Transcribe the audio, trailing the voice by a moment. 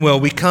Well,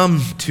 we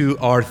come to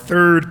our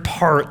third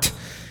part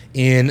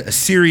in a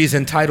series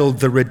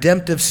entitled The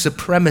Redemptive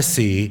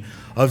Supremacy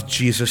of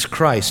Jesus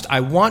Christ.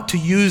 I want to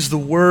use the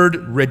word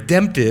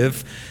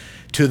redemptive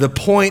to the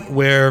point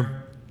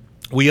where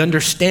we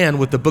understand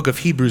what the book of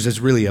Hebrews is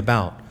really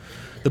about.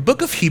 The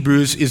book of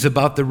Hebrews is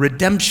about the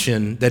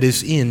redemption that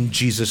is in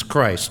Jesus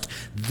Christ.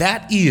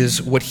 That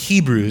is what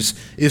Hebrews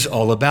is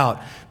all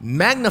about,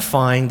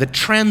 magnifying the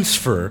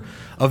transfer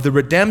of the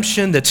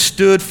redemption that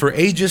stood for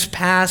ages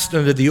past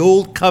under the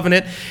old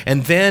covenant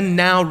and then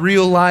now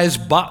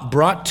realized,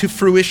 brought to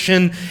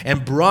fruition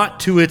and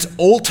brought to its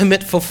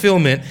ultimate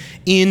fulfillment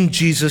in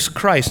Jesus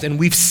Christ. And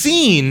we've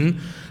seen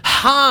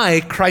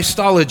high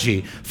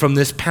Christology from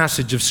this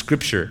passage of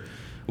Scripture.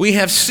 We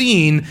have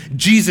seen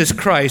Jesus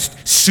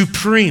Christ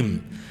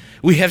supreme.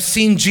 We have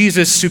seen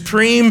Jesus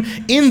supreme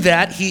in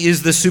that he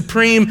is the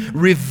supreme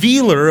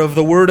revealer of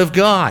the Word of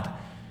God.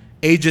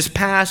 Ages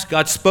past,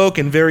 God spoke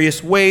in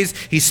various ways.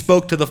 He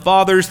spoke to the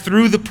fathers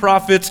through the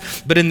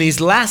prophets, but in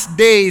these last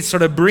days,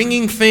 sort of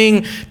bringing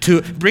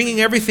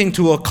everything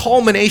to a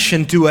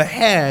culmination, to a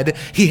head,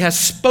 he has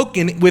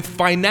spoken with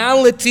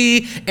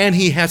finality, and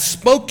he has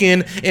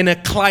spoken in a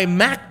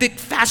climactic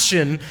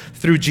fashion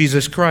through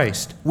Jesus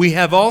Christ. We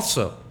have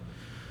also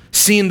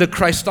seen the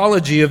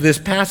Christology of this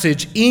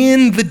passage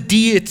in the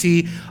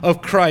deity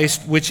of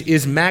Christ, which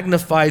is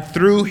magnified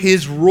through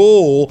his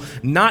role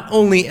not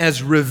only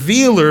as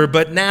revealer,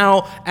 but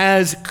now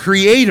as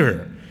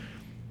creator.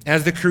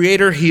 As the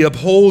creator, he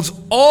upholds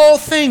all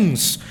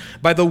things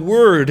by the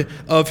word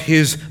of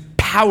his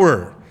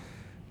power.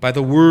 By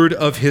the word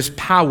of his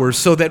power.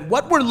 So that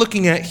what we're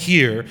looking at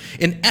here,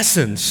 in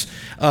essence,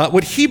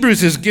 what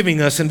Hebrews is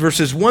giving us in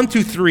verses 1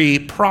 through 3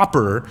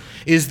 proper,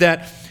 is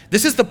that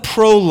this is the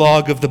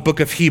prologue of the book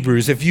of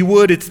Hebrews. If you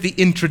would, it's the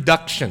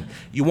introduction.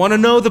 You want to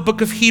know the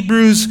book of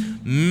Hebrews?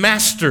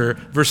 Master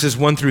verses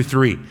 1 through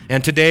 3.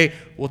 And today,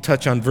 we'll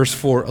touch on verse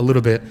 4 a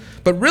little bit.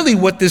 But really,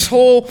 what this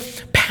whole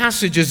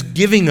passage is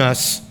giving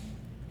us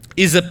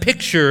is a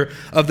picture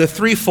of the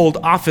threefold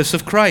office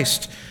of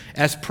Christ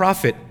as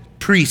prophet,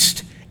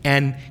 priest,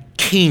 and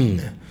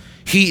king.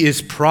 He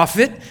is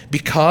prophet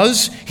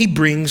because he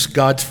brings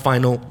God's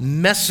final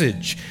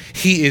message.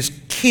 He is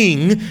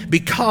king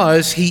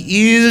because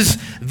he is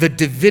the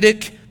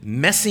Davidic,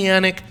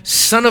 messianic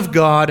Son of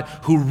God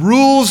who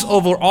rules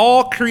over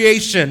all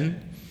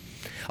creation,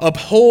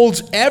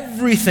 upholds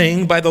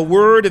everything by the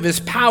word of his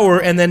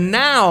power, and then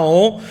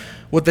now,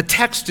 what the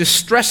text is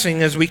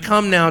stressing as we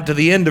come now to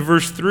the end of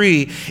verse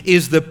 3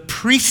 is the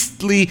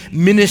priestly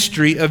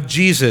ministry of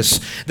Jesus.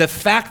 The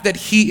fact that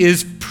he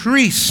is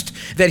priest,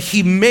 that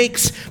he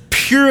makes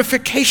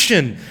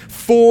purification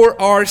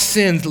for our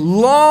sins.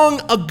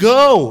 Long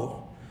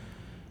ago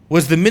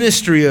was the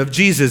ministry of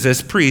Jesus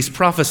as priest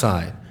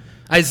prophesied.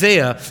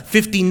 Isaiah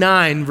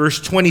 59 verse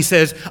 20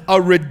 says,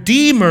 "A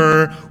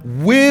Redeemer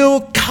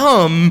will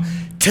come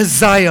to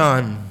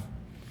Zion."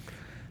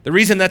 The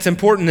reason that's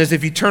important is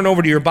if you turn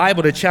over to your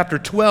Bible to chapter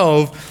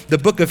 12, the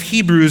book of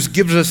Hebrews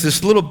gives us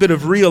this little bit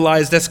of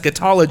realized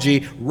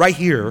eschatology right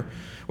here,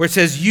 where it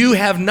says, "You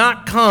have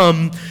not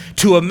come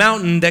to a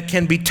mountain that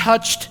can be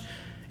touched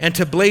and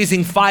to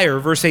blazing fire,"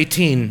 verse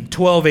 18,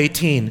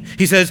 12:18.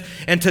 He says,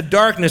 "And to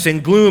darkness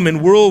and gloom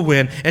and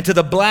whirlwind, and to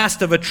the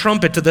blast of a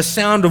trumpet, to the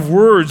sound of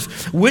words,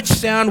 which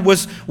sound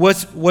was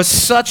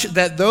such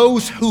that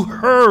those who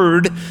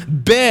heard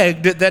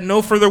begged that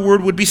no further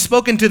word would be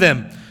spoken to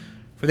them.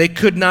 For they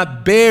could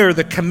not bear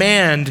the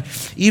command,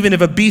 even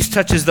if a beast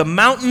touches the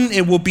mountain,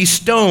 it will be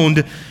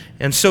stoned.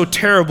 And so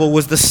terrible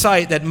was the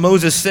sight that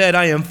Moses said,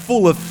 I am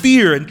full of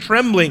fear and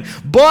trembling.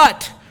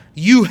 But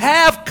you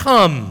have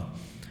come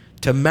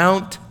to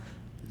Mount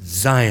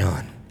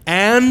Zion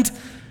and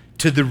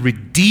to the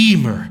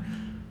Redeemer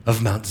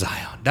of Mount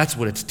Zion." That's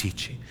what it's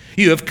teaching.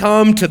 You have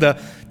come to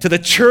the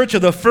church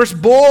of the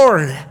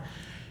firstborn,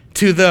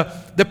 to the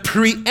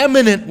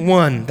preeminent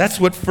one. That's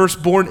what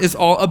firstborn is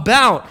all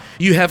about.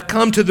 You have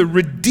come to the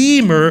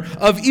Redeemer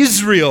of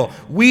Israel.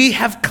 We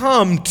have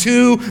come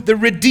to the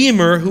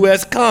Redeemer who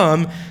has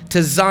come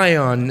to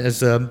Zion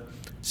as a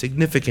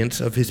significance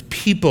of his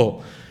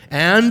people.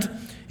 And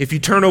if you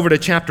turn over to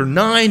chapter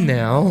 9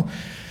 now,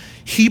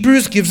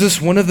 Hebrews gives us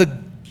one of the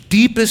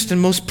deepest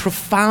and most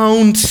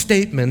profound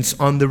statements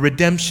on the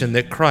redemption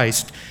that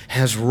Christ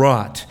has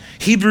wrought.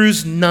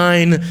 Hebrews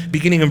 9,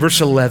 beginning in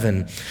verse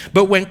 11.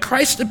 "But when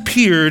Christ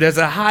appeared as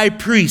a high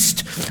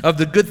priest of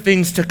the good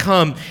things to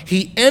come,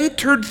 he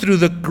entered through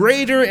the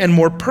greater and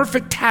more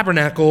perfect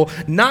tabernacle,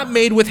 not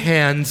made with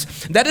hands,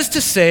 that is to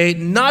say,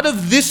 not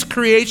of this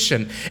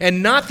creation,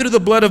 and not through the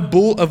blood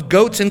of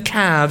goats and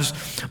calves,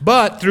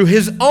 but through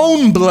his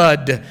own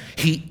blood.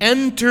 He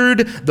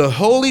entered the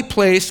holy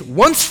place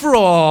once for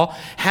all,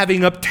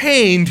 having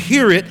obtained,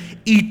 hear it,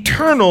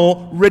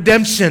 eternal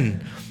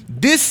redemption."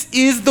 This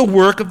is the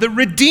work of the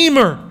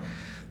Redeemer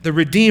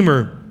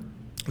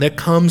that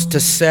comes to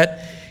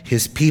set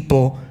his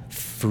people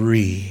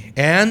free.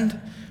 And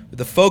with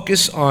the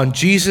focus on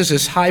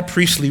Jesus' high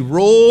priestly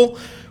role,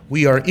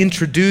 we are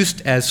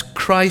introduced as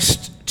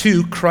Christ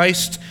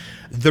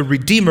the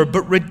Redeemer,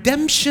 but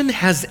redemption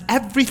has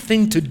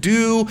everything to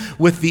do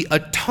with the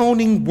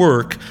atoning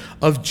work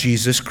of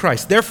Jesus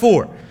Christ.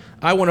 Therefore,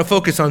 I want to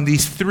focus on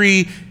these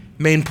three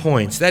main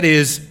points. That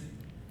is,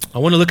 I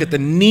want to look at the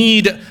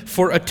need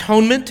for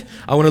atonement.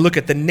 I want to look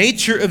at the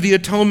nature of the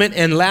atonement.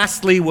 And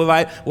lastly, what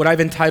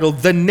I've entitled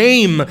the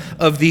name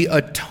of the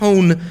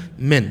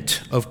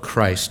atonement of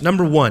Christ.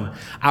 Number one,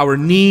 our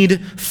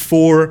need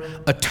for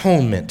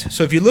atonement.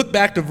 So if you look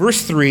back to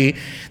verse 3,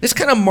 this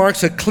kind of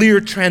marks a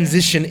clear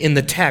transition in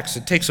the text.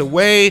 It takes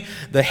away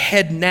the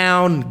head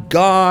noun,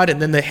 God,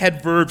 and then the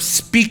head verb,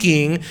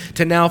 speaking,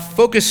 to now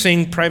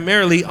focusing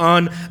primarily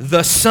on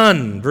the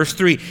Son. Verse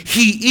 3,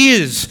 He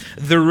is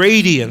the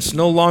radiance.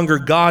 No longer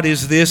God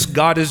is this,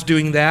 God is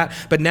doing that,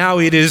 but now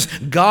it is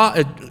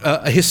God,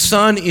 His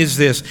Son is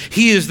this.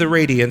 He is the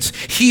radiance.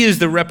 He is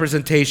the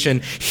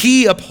representation.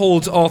 He upholds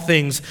all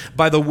things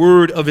by the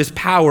word of His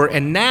power.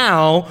 And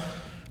now,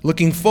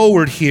 looking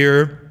forward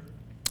here,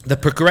 the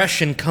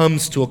progression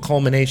comes to a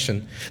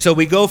culmination. So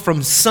we go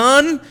from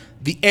Son,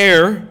 the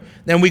heir,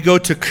 then we go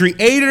to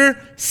Creator,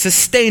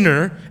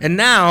 Sustainer, and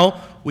now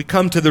we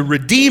come to the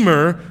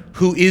Redeemer,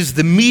 who is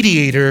the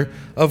mediator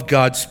of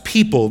God's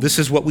people. This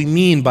is what we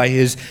mean by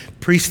His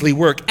priestly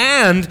work.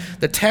 And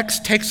the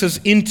text takes us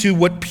into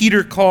what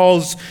Peter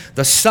calls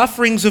the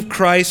sufferings of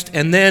Christ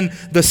and then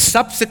the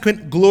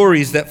subsequent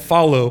glories that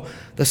follow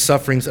the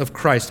sufferings of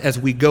Christ as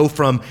we go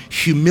from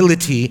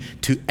humility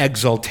to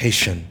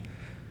exaltation.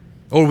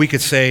 Or we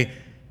could say,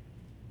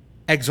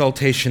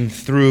 exaltation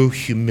through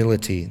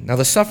humility. Now,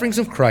 the sufferings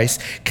of Christ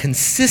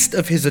consist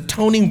of His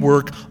atoning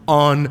work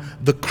on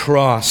the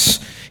cross.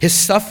 His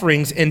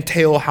sufferings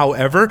entail,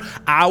 however,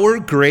 our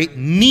great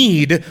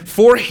need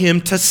for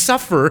Him to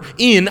suffer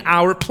in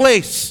our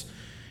place.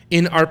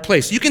 In our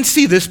place. You can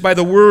see this by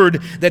the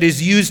word that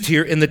is used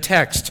here in the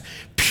text.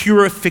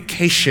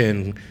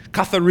 Purification.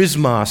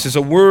 Katharismos is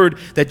a word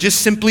that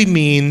just simply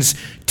means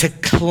to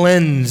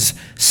cleanse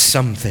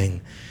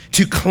something.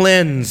 To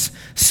cleanse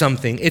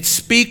something. It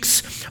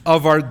speaks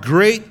of our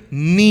great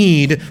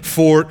need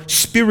for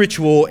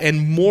spiritual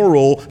and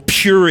moral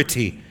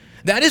purity.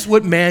 That is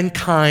what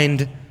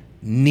mankind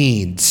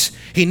needs.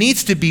 He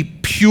needs to be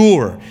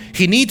pure.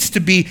 He needs to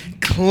be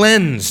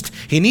cleansed.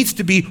 He needs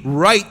to be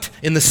right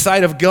in the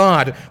sight of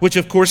God, which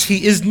of course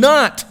he is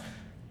not.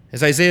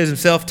 As Isaiah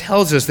himself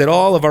tells us that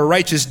all of our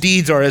righteous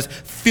deeds are as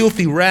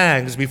filthy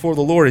rags before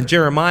the Lord. In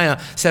Jeremiah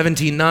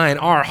 17:9,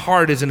 our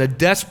heart is in a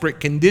desperate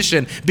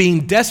condition,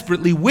 being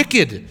desperately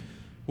wicked.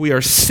 We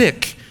are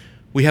sick.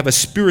 We have a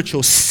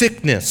spiritual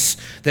sickness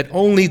that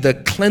only the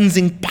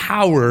cleansing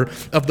power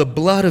of the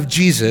blood of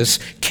Jesus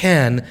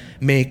can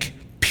make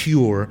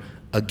pure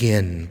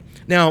again.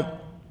 Now,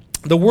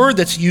 the word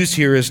that's used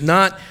here is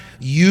not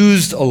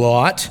used a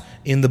lot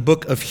in the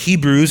book of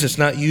Hebrews. It's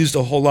not used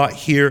a whole lot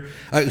here,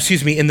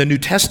 in the New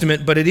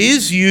Testament, but it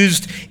is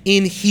used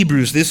in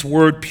Hebrews, this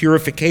word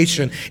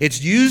purification.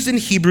 It's used in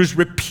Hebrews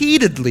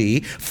repeatedly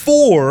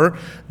for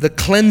the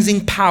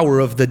cleansing power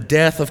of the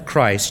death of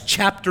Christ.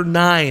 Chapter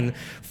 9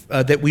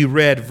 that we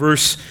read,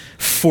 verse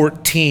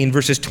 14,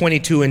 verses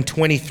 22 and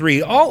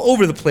 23. All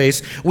over the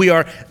place, we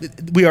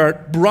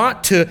are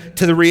brought to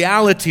the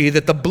reality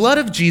that the blood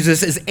of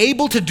Jesus is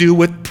able to do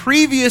what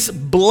previous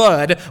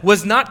blood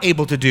was not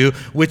able to do,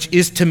 which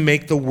is to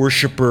make the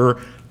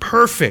worshiper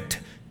perfect.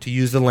 To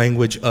use the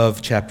language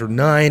of chapter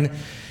 9,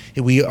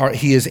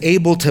 he is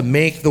able to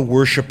make the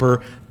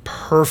worshiper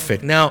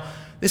perfect. Now,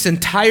 this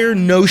entire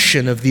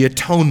notion of the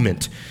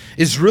atonement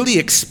is really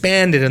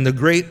expanded in the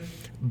great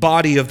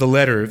body of the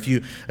letter. If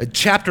you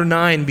chapter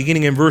 9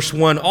 beginning in verse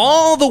 1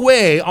 all the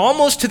way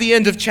almost to the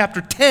end of chapter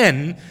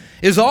 10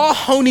 is all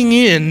honing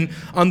in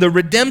on the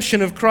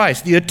redemption of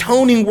Christ, the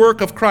atoning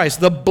work of Christ,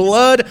 the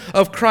blood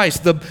of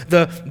Christ,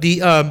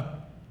 the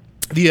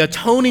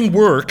atoning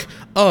work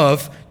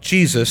of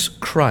Jesus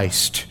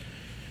Christ.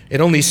 It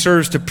only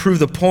serves to prove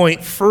the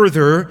point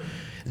further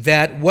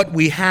that what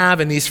we have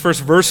in these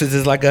first verses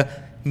is like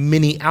a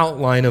mini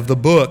outline of the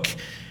book.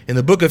 In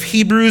the book of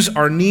Hebrews,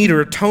 our need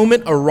or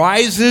atonement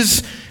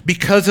arises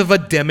because of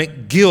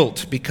Adamic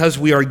guilt. Because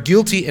we are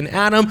guilty in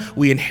Adam,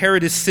 we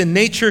inherit his sin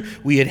nature,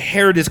 we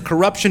inherit his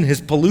corruption, his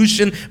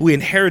pollution, we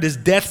inherit his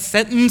death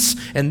sentence,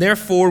 and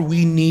therefore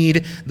we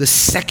need the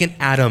second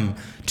Adam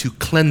to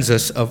cleanse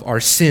us of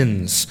our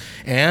sins.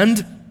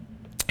 And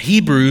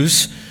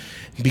Hebrews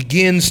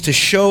begins to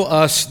show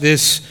us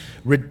this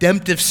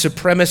redemptive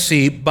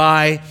supremacy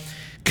by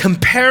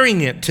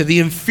comparing it to the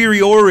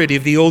inferiority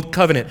of the old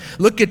covenant.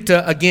 Look at,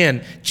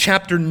 again,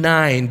 chapter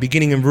 9,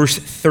 beginning in verse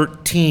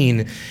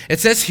 13. It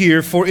says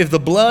here, "For if the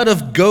blood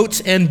of goats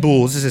and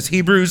bulls," this is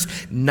Hebrews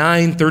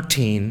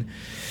 9:13,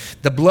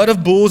 "the blood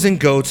of bulls and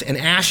goats and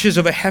ashes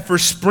of a heifer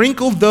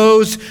sprinkle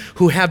those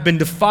who have been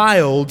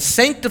defiled,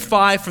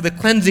 sanctify for the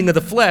cleansing of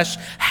the flesh,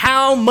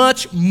 how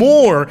much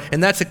more,"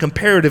 and that's a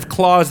comparative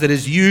clause that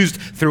is used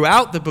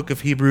throughout the book of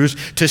Hebrews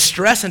to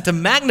stress and to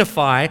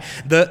magnify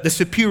the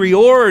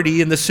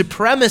superiority and the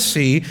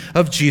supremacy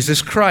of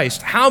Jesus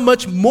Christ. "How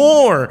much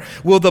more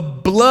will the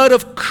blood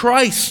of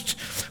Christ,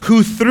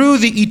 who through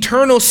the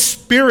eternal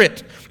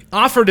Spirit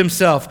offered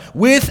himself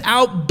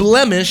without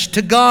blemish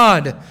to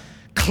God.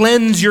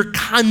 Cleanse your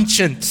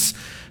conscience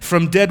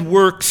from dead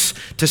works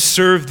to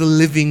serve the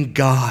living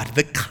God.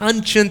 The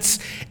conscience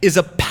is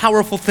a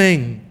powerful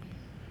thing.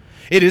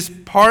 It is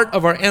part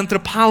of our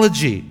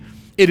anthropology.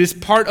 It is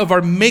part of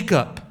our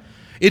makeup.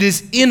 It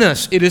is in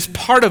us. It is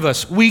part of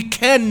us. We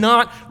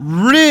cannot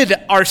rid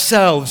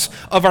ourselves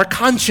of our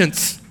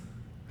conscience.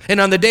 And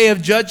on the day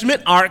of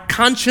judgment, our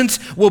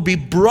conscience will be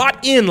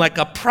brought in like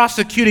a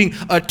prosecuting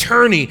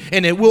attorney,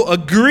 and it will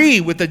agree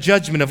with the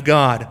judgment of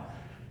God.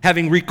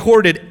 Having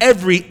recorded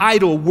every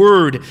idle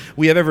word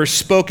we have ever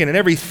spoken and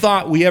every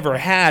thought we ever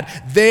had,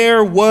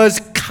 there was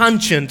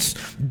conscience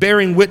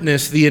bearing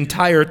witness the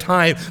entire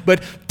time.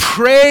 But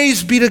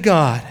praise be to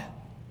God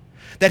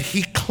that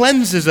he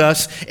cleanses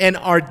us and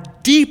our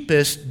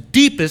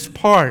deepest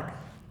part,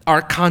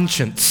 our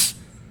conscience.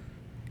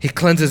 He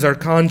cleanses our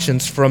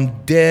conscience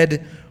from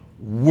dead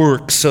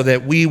works so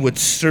that we would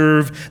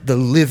serve the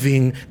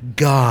living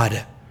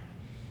God.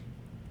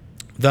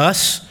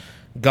 Thus,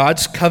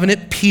 God's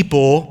covenant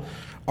people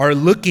are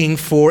looking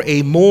for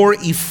a more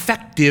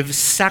effective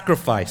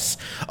sacrifice,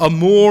 a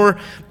more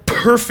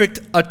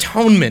perfect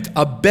atonement,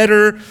 a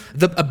better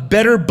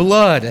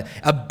blood,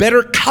 a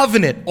better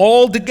covenant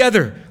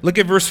altogether. Look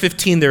at verse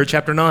 15 there,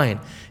 chapter 9.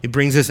 He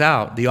brings this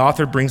out. The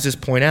author brings this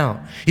point out.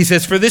 He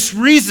says, "For this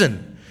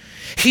reason,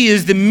 he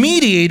is the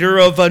mediator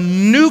of a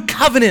new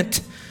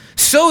covenant,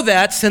 so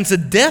that since a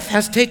death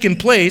has taken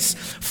place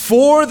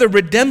for the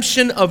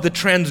redemption of the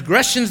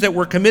transgressions that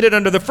were committed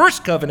under the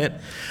first covenant,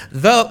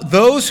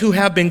 those who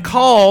have been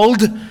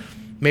called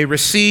may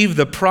receive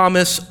the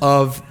promise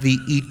of the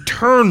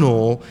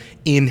eternal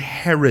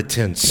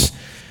inheritance."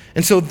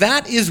 And so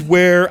that is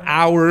where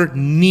our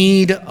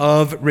need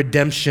of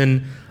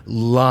redemption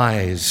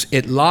lies.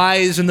 It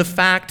lies in the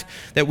fact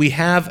that we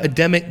have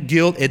Adamic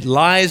guilt. It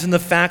lies in the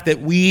fact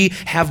that we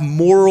have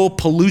moral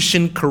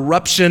pollution,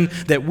 corruption,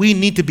 that we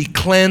need to be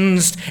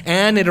cleansed.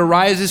 And it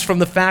arises from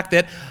the fact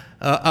that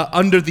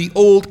under the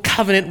old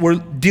covenant, we're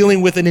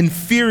dealing with an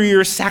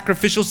inferior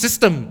sacrificial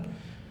system.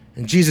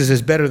 And Jesus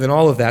is better than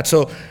all of that.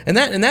 So, and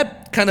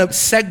that kind of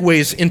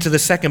segues into the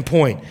second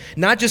point.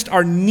 Not just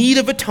our need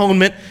of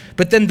atonement,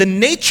 but then the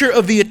nature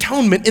of the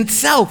atonement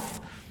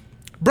itself.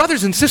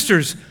 Brothers and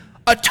sisters,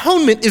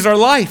 atonement is our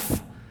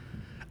life.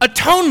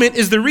 Atonement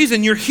is the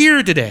reason you're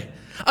here today.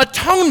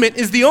 Atonement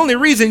is the only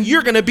reason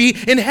you're going to be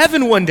in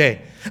heaven one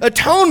day.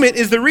 Atonement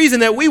is the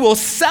reason that we will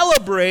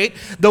celebrate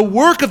the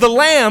work of the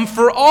Lamb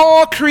for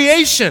all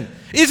creation.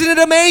 Isn't it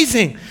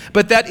amazing?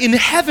 But that in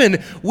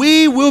heaven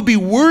we will be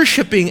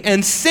worshiping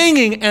and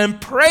singing and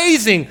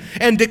praising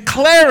and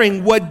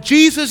declaring what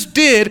Jesus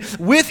did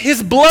with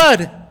his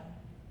blood.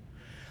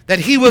 That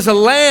he was a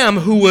lamb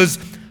who was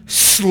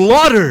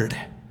slaughtered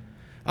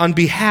on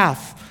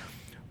behalf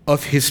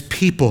of his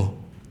people.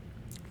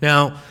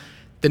 Now,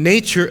 the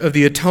nature of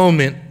the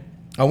atonement,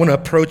 I want to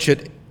approach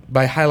it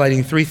by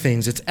highlighting three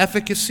things. Its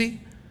efficacy,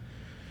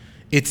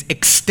 its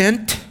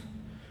extent,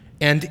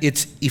 and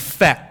its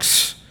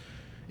effects.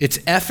 Its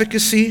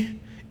efficacy,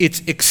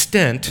 its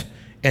extent,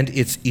 and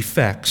its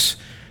effects.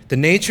 The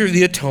nature of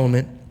the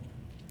atonement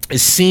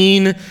is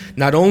seen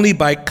not only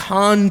by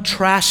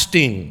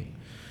contrasting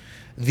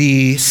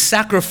the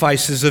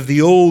sacrifices of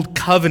the old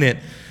covenant,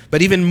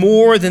 but even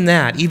more than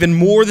that,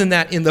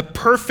 in the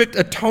perfect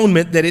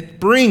atonement that it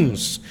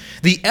brings.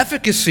 The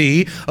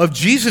efficacy of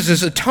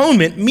Jesus'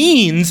 atonement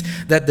means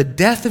that the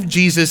death of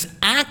Jesus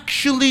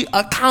actually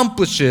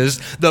accomplishes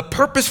the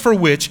purpose for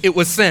which it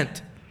was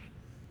sent.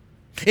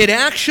 It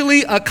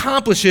actually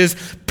accomplishes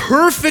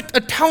perfect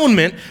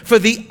atonement for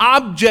the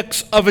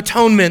objects of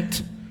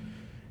atonement.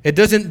 It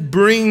doesn't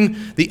bring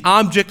the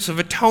objects of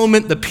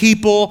atonement, the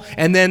people,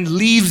 and then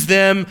leaves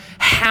them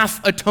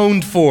half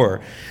atoned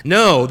for.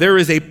 No, there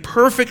is a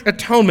perfect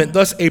atonement,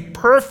 thus a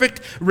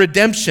perfect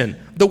redemption.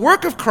 The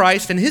work of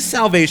Christ and his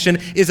salvation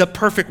is a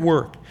perfect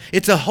work.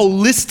 It's a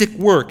holistic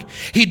work.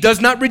 He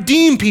does not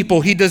redeem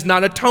people he does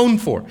not atone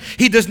for.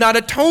 He does not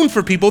atone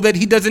for people that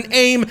he doesn't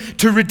aim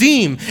to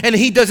redeem. And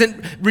he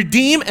doesn't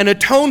redeem and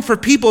atone for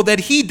people that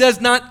he does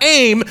not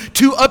aim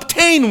to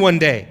obtain one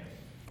day,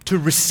 to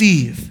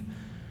receive.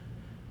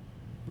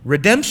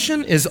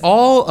 Redemption is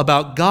all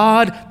about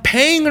God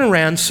paying a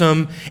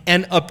ransom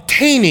and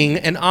obtaining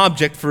an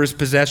object for his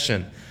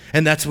possession.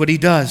 And that's what he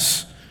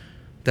does.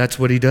 That's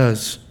what he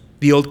does.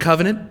 The old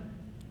covenant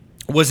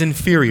was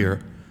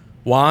inferior.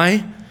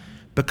 Why?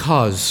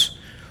 Because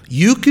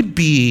you could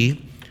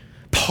be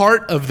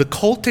part of the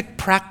cultic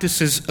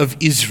practices of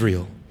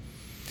Israel.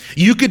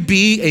 You could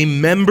be a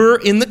member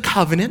in the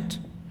covenant.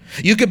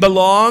 You could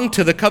belong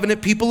to the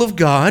covenant people of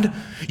God.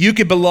 You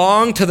could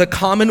belong to the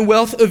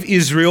commonwealth of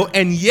Israel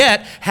and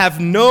yet have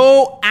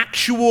no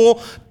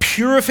actual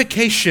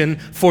purification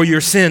for your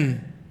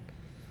sin.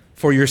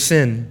 For your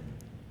sin.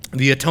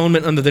 The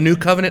atonement under the new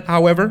covenant,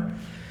 however,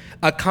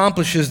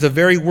 accomplishes the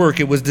very work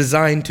it was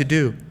designed to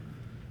do.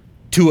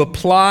 To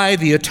apply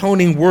the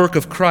atoning work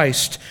of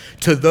Christ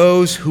to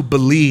those who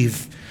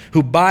believe,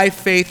 who by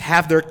faith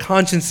have their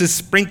consciences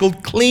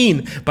sprinkled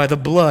clean by the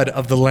blood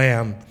of the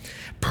Lamb.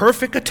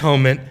 Perfect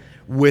atonement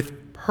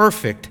with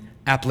perfect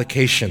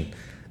application.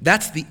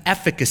 That's the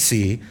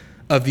efficacy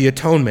of the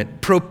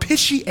atonement.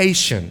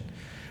 Propitiation,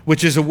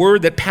 which is a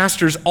word that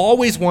pastors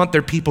always want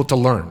their people to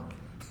learn.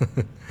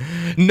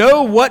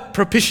 Know what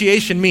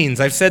propitiation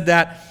means. I've said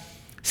that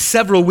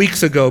several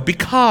weeks ago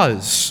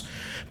because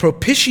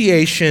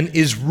propitiation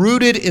is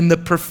rooted in the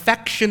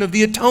perfection of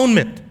the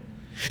atonement.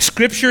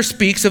 Scripture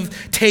speaks of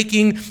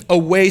taking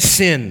away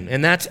sin,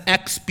 and that's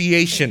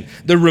expiation,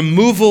 the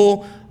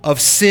removal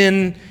of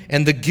sin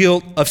and the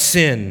guilt of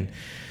sin.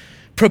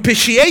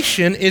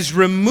 Propitiation is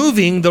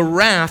removing the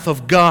wrath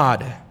of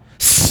God,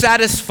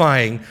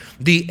 satisfying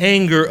the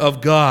anger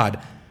of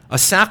God. A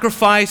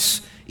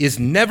sacrifice is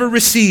never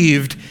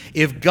received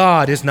if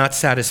God is not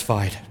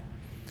satisfied.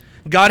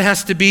 God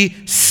has to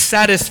be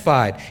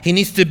satisfied. He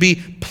needs to be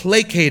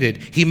placated.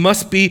 He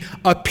must be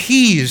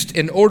appeased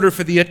in order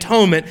for the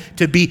atonement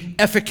to be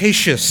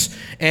efficacious.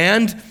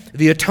 And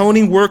the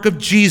atoning work of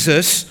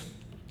Jesus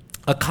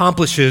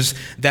accomplishes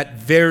that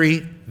very,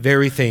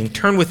 very thing.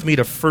 Turn with me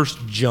to 1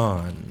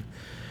 John.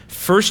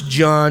 1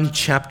 John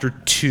chapter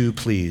 2,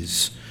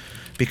 please.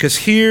 Because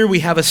here we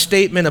have a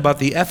statement about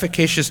the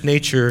efficacious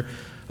nature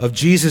of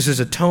Jesus'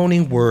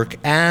 atoning work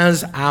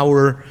as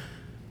our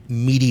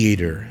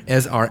mediator,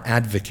 as our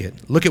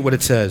advocate. Look at what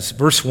it says.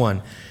 Verse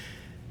 1.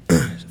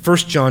 1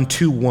 John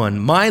 2:1.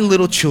 My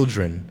little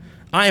children,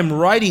 I am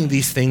writing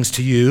these things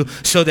to you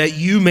so that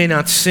you may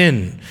not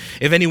sin.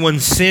 If anyone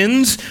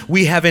sins,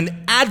 we have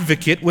an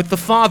advocate with the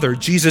Father,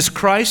 Jesus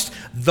Christ,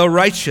 the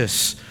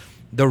righteous.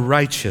 The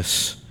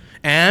righteous.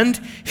 And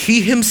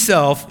he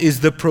himself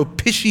is the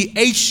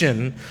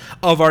propitiation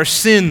of our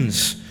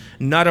sins.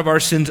 Not of our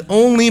sins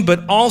only,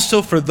 but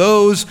also for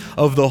those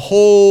of the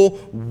whole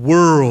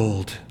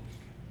world.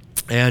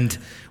 And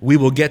we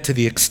will get to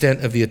the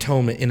extent of the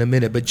atonement in a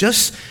minute. But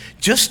just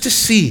to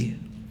see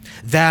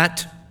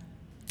that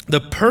the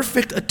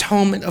perfect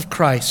atonement of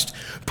Christ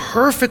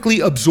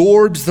perfectly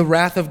absorbs the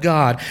wrath of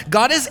God.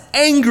 God is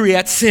angry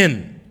at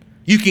sin.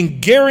 You can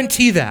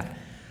guarantee that.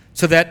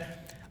 So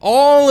that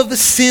all of the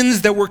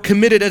sins that were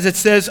committed, as it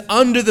says,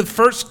 under the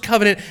first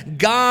covenant,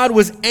 God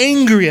was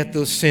angry at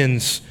those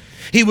sins.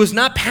 He was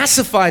not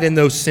pacified in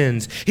those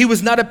sins. He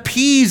was not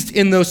appeased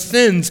in those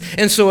sins.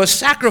 And so a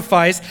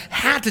sacrifice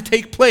had to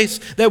take place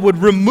that would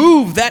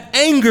remove that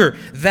anger,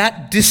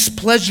 that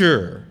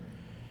displeasure.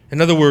 In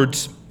other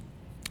words,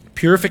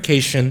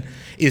 purification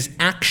is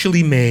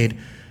actually made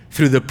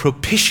through the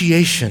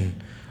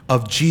propitiation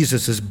of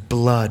Jesus'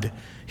 blood,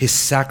 his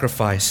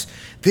sacrifice.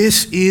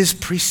 This is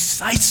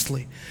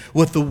precisely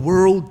what the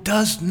world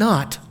does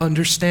not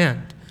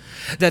understand.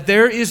 That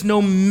there is no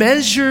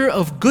measure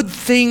of good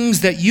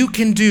things that you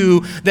can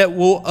do that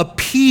will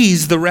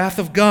appease the wrath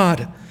of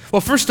God.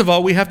 Well, first of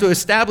all, we have to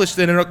establish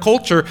that in a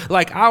culture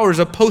like ours,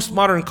 a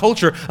postmodern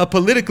culture, a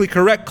politically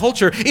correct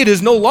culture, it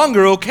is no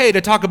longer okay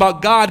to talk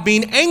about God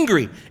being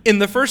angry in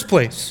the first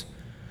place.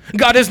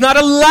 God is not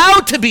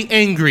allowed to be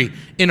angry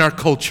in our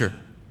culture.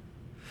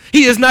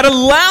 He is not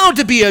allowed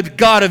to be a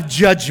God of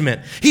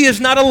judgment. He is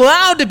not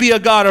allowed to be a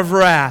God of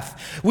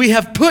wrath. We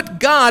have put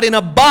God in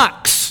a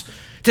box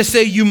to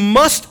say you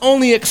must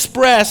only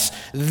express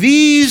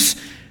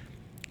these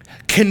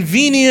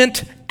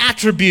convenient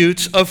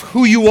attributes of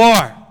who you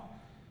are,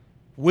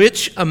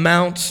 which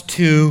amounts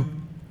to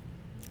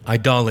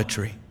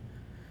idolatry.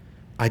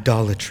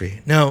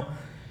 Idolatry. Now,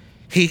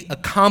 he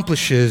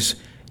accomplishes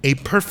a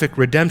perfect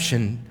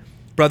redemption,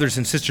 brothers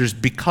and sisters,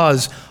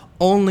 because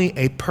only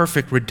a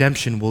perfect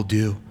redemption will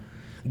do.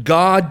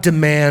 God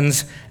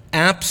demands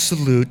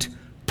absolute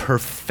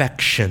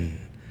perfection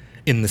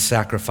in the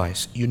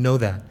sacrifice. You know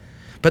that.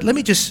 But let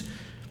me just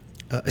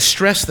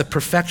stress the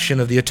perfection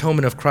of the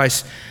atonement of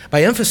Christ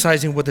by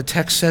emphasizing what the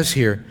text says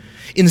here.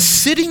 In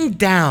sitting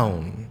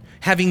down,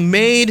 having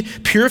made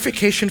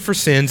purification for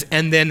sins,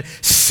 and then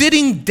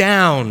sitting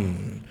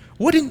down,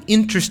 what an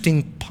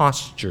interesting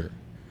posture.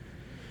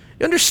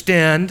 You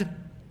understand,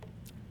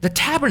 the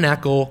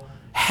tabernacle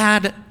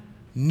had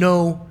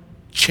no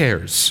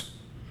chairs.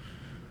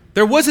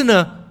 There wasn't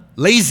a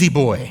lazy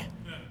boy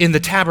in the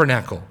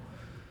tabernacle.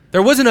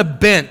 There wasn't a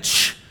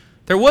bench.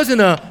 There wasn't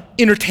a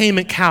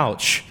entertainment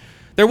couch.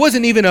 There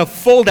wasn't even a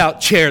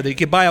fold-out chair that you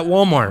could buy at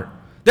Walmart.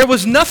 There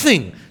was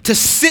nothing to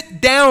sit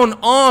down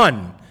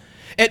on.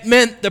 It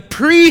meant the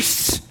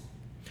priest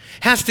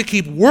has to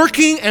keep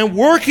working and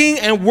working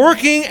and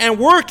working and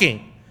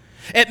working.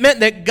 It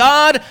meant that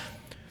God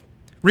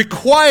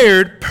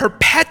required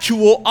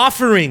perpetual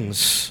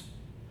offerings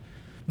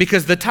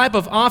because the type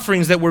of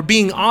offerings that were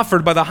being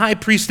offered by the high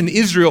priest in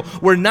Israel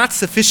were not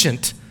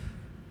sufficient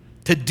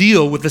to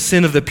deal with the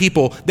sin of the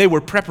people. They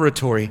were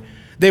preparatory.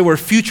 They were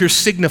future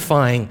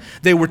signifying.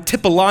 They were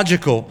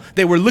typological.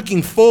 They were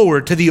looking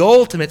forward to the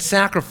ultimate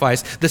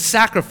sacrifice, the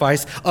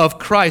sacrifice of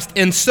Christ.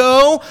 And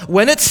so,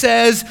 when it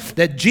says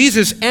that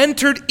Jesus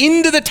entered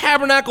into the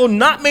tabernacle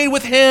not made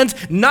with hands,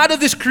 not of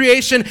this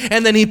creation,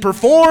 and then he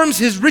performs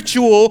his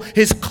ritual,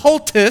 his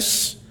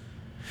cultus,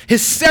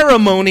 his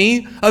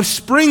ceremony of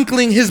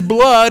sprinkling his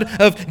blood,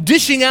 of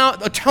dishing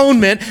out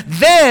atonement,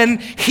 then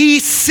he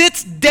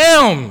sits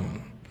down.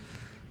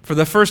 For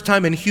the first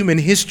time in human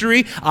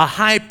history, a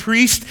high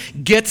priest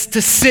gets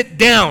to sit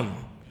down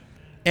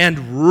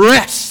and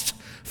rest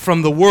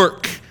from the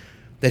work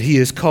that he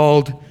is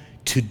called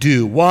to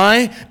do.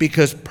 Why?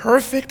 Because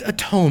perfect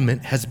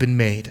atonement has been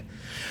made.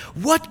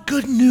 What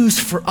good news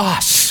for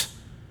us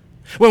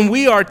when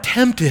we are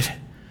tempted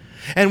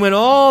and when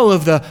all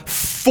of the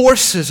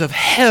forces of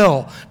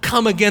hell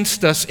come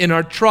against us in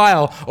our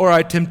trial or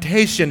our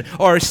temptation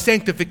or our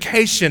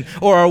sanctification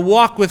or our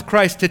walk with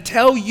Christ, to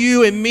tell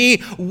you and me,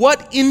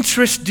 what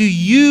interest do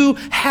you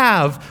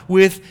have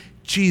with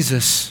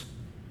Jesus?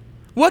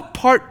 What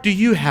part do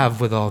you have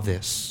with all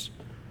this?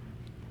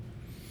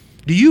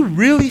 Do you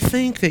really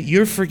think that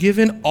you're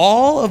forgiven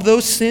all of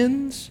those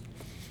sins?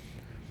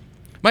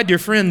 My dear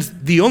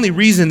friends, the only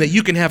reason that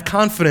you can have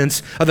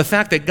confidence of the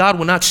fact that God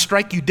will not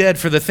strike you dead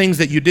for the things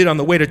that you did on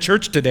the way to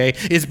church today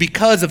is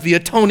because of the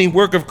atoning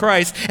work of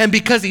Christ and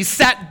because he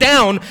sat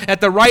down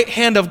at the right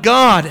hand of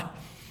God.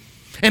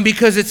 And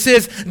because it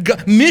says,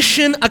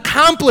 mission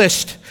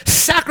accomplished,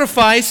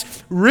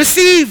 sacrifice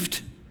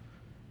received.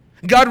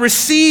 God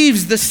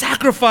receives the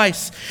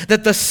sacrifice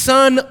that the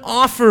Son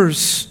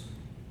offers.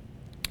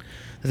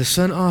 The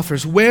Son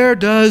offers. Where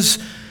does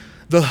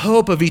the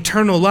hope of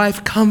eternal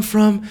life come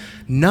from?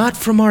 Not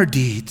from our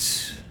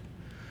deeds,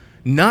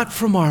 not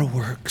from our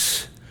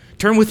works.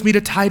 Turn with me to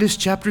Titus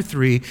chapter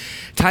 3.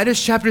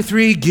 Titus chapter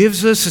 3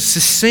 gives us a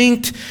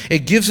succinct,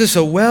 it gives us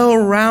a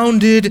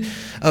well-rounded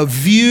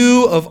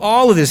view of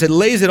all of this. It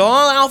lays it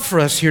all out for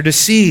us here to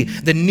see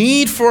the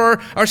need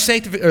for our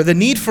sanctification, or the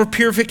need for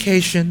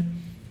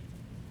purification,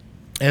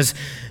 as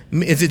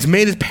it's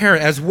made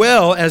apparent, as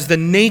well as the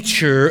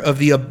nature of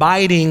the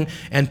abiding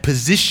and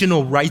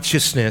positional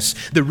righteousness.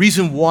 The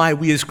reason why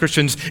we as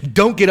Christians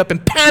don't get up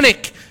and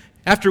panic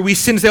after we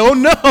sin and say, oh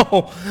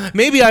no,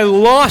 maybe I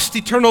lost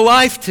eternal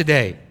life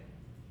today.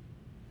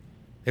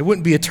 It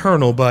wouldn't be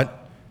eternal,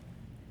 but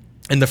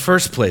in the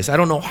first place, I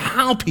don't know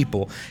how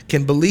people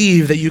can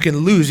believe that you can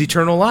lose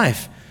eternal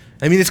life.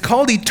 I mean, it's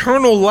called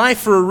eternal life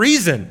for a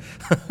reason,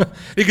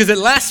 because it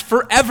lasts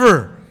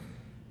forever.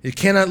 You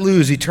cannot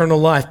lose eternal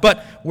life.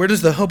 But where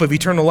does the hope of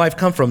eternal life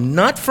come from?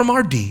 Not from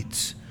our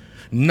deeds,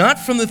 not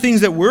from the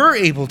things that we're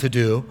able to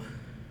do.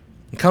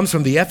 It comes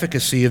from the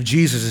efficacy of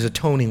Jesus'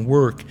 atoning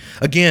work.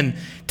 Again,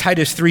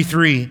 Titus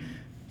 3:3,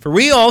 for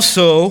we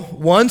also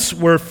once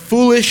were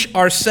foolish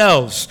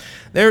ourselves.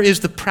 There is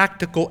the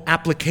practical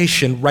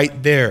application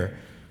right there.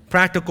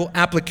 Practical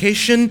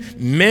application,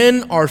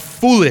 men are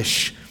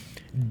foolish,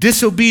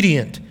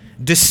 disobedient,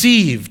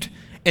 deceived,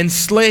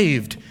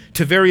 enslaved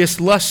to various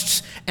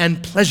lusts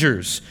and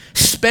pleasures,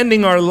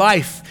 spending our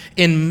life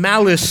in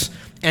malice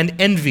and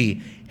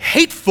envy,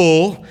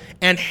 hateful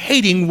and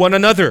hating one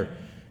another.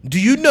 Do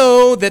you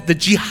know that the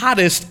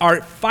jihadists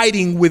are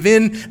fighting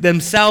within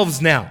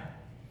themselves now?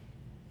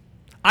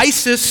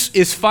 ISIS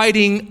is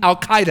fighting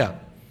Al-Qaeda,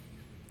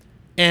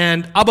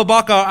 and Abu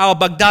Bakr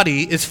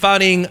al-Baghdadi is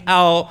fighting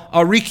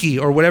al-Ariki,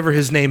 or whatever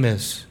his name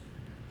is.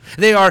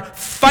 They are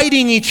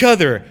fighting each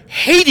other,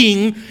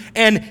 hating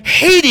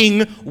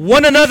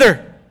one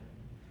another,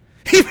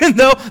 even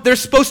though they're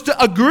supposed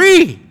to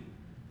agree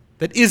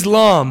that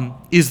Islam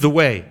is the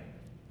way.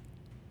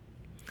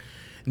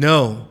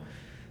 No,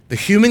 the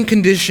human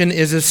condition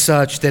is as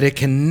such that it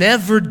can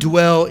never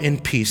dwell in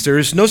peace. There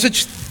is no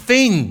such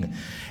thing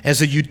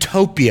as a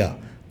utopia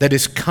that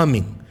is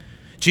coming.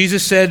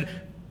 Jesus said,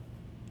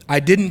 I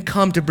didn't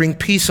come to bring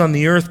peace on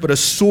the earth, but a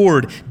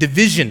sword,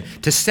 division,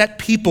 to set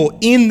people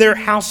in their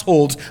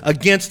households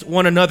against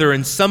one another.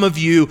 And some of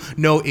you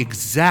know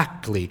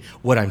exactly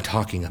what I'm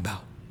talking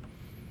about.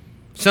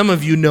 Some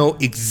of you know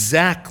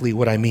exactly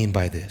what I mean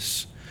by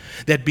this.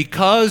 That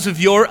because of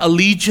your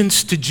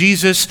allegiance to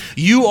Jesus,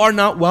 you are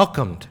not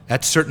welcomed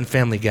at certain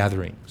family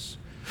gatherings.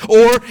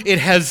 Or it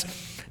has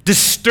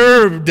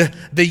disturbed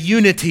the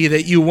unity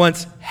that you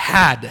once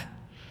had.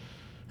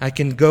 I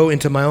can go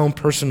into my own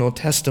personal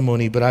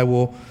testimony, but I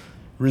will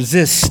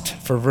resist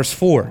for verse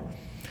 4.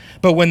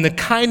 But when the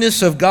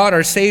kindness of God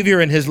our Savior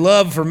and his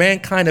love for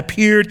mankind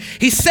appeared,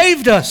 he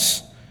saved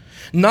us.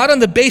 Not on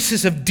the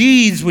basis of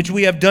deeds which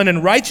we have done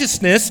in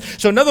righteousness.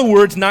 So in other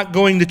words, not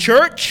going to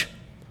church,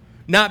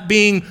 not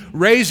being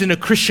raised in a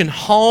Christian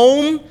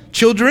home,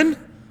 children.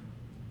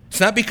 It's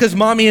not because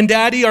mommy and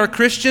daddy are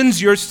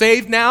Christians, you're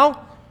saved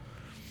now.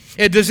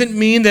 It doesn't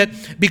mean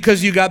that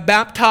because you got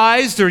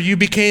baptized or you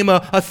became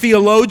a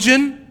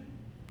theologian.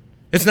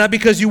 It's not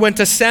because you went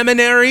to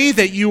seminary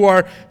that you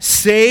are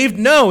saved.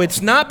 No,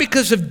 it's not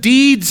because of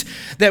deeds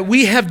that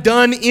we have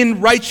done in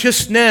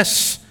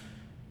righteousness.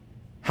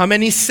 How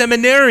many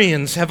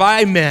seminarians have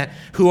I met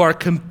who are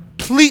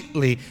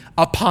completely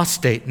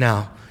apostate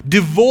now,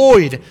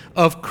 devoid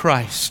of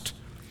Christ?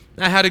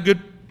 I had a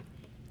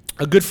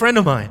good friend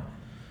of mine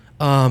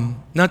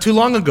not too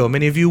long ago.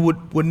 Many of you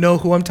would know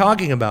who I'm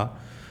talking about.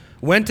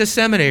 Went to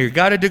seminary,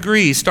 got a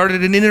degree,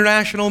 started an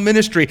international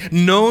ministry,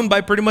 known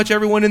by pretty much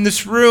everyone in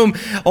this room,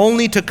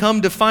 only to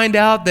come to find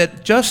out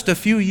that just a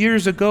few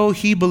years ago,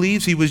 he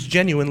believes he was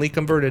genuinely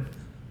converted.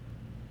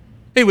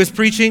 He was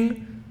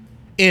preaching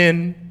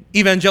in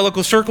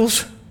evangelical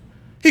circles.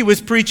 He was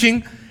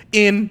preaching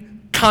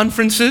in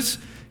conferences.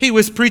 He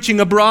was preaching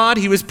abroad.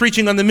 He was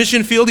preaching on the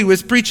mission field. He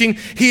was preaching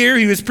here.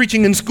 He was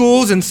preaching in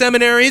schools and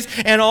seminaries.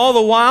 And all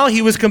the while,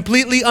 he was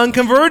completely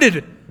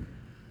unconverted.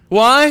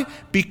 Why?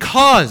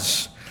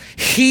 Because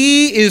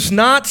he is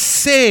not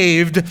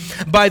saved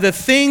by the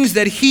things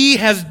that he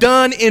has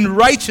done in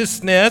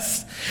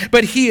righteousness,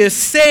 but he is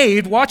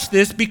saved, watch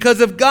this, because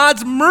of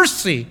God's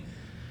mercy,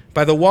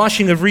 by the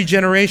washing of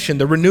regeneration,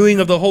 the renewing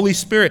of the Holy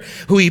Spirit,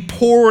 who he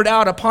poured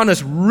out upon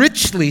us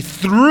richly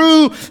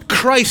through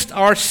Christ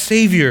our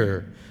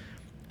Savior,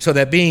 so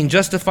that being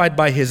justified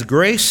by his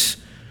grace,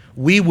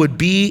 we would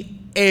be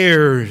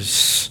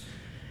heirs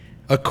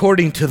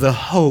according to the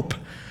hope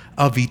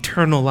of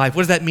eternal life.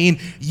 What does that mean?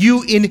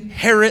 You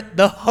inherit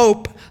the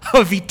hope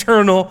of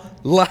eternal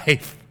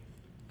life.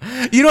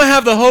 You don't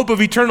have the hope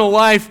of eternal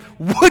life.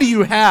 What do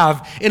you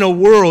have in a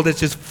world that's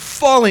just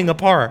falling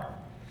apart?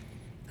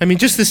 I mean,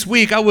 just this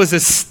week, I was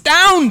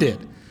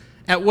astounded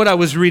at what I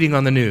was reading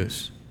on the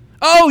news.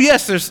 Oh,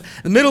 yes, there's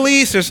the Middle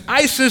East, there's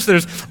ISIS,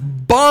 there's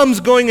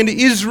bombs going into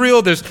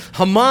Israel, there's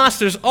Hamas,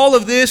 there's all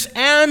of this,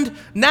 and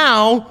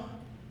now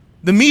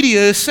the media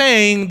is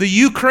saying, the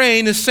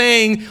Ukraine is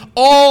saying,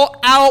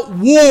 all-out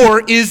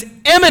war is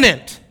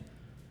imminent.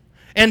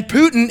 And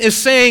Putin is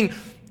saying,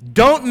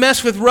 don't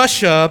mess with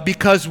Russia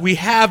because we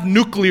have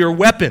nuclear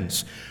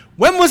weapons.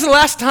 When was the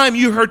last time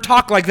you heard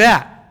talk like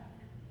that?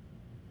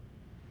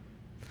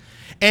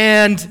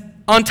 And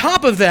on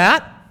top of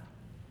that,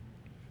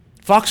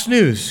 Fox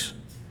News,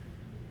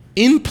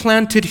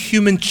 implanted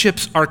human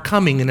chips are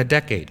coming in a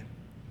decade.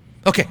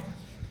 Okay,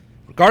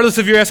 regardless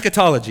of your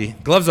eschatology,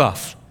 gloves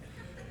off.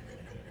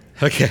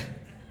 Okay.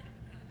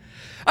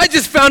 I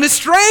just found it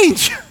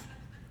strange.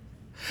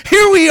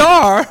 Here we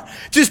are,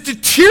 just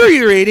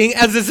deteriorating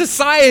as a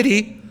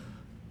society.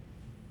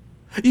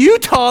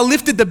 Utah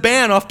lifted the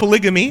ban off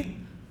polygamy.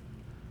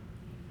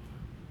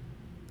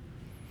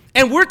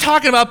 And we're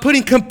talking about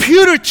putting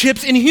computer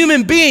chips in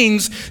human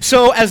beings,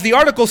 so, as the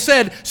article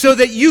said, so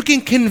that you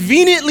can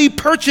conveniently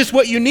purchase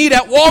what you need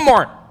at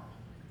Walmart.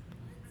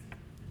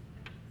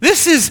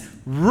 This is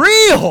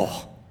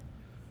real.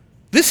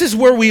 This is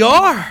where we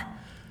are.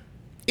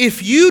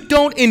 If you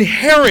don't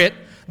inherit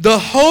the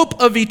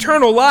hope of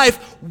eternal life,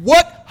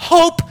 what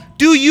hope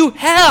do you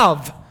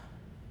have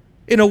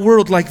in a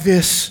world like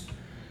this?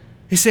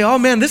 You say, oh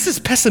man, this is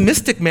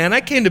pessimistic, man.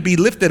 I came to be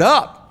lifted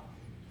up.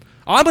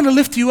 I'm going to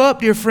lift you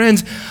up, dear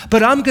friends,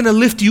 but I'm going to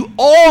lift you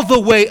all the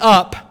way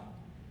up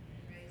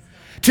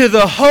to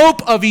the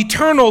hope of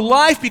eternal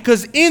life,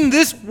 because in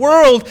this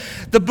world,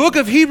 the book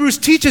of Hebrews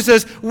teaches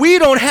us, we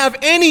don't have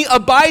any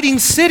abiding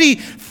city.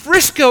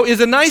 Frisco is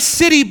a nice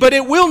city, but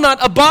it will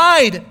not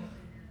abide.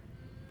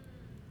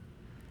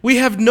 We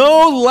have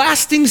no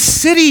lasting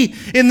city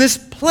in this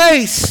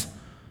place.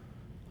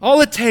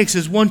 All it takes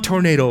is one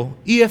tornado,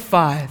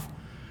 EF5,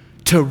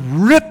 to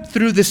rip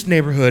through this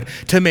neighborhood,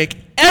 to make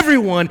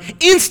everyone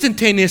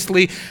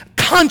instantaneously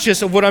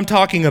conscious of what I'm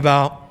talking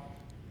about.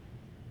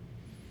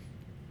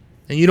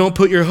 And you don't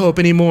put your hope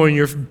anymore in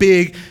your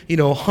big,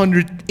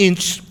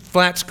 100-inch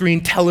flat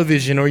screen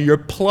television or your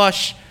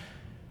plush,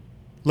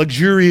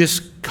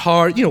 luxurious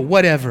car,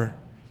 whatever.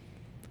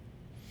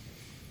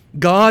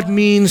 God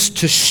means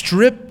to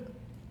strip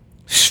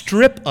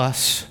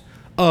us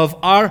of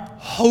our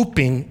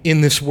hoping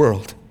in this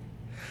world.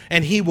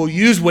 And he will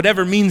use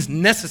whatever means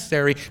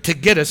necessary to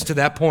get us to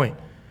that point.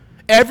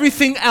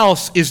 Everything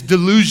else is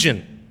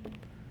delusion.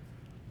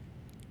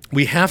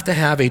 We have to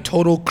have a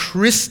total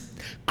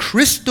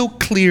crystal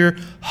clear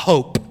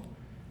hope.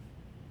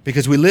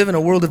 Because we live in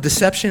a world of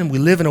deception. We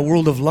live in a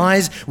world of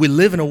lies. We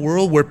live in a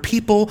world where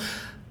people,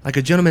 like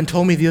a gentleman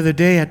told me the other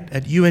day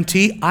at UNT,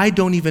 I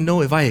don't even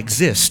know if I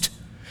exist.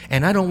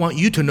 And I don't want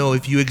you to know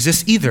if you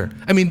exist either.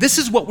 I mean, this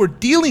is what we're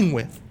dealing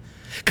with.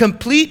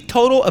 Complete,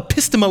 total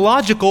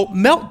epistemological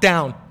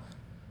meltdown.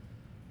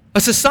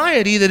 A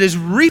society that is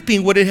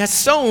reaping what it has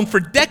sown for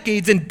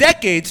decades and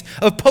decades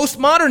of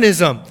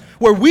postmodernism,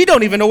 where we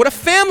don't even know what a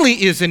family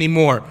is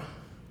anymore.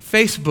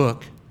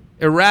 Facebook,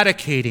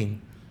 eradicating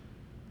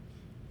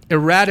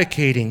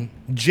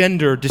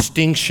gender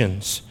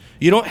distinctions.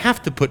 You don't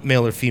have to put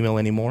male or female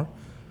anymore.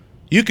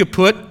 You could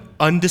put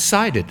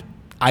undecided.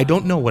 I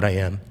don't know what I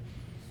am.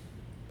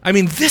 I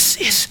mean, this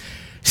is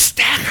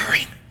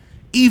staggering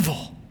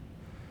evil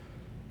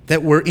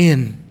that we're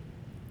in.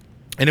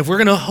 And if we're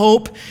going to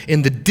hope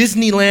in the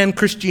Disneyland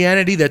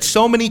Christianity that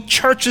so many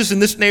churches in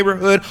this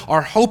neighborhood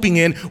are hoping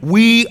in,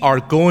 we are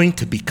going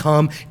to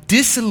become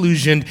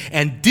disillusioned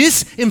and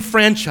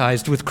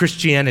disenfranchised with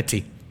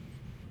Christianity.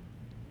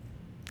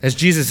 As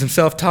Jesus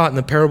himself taught in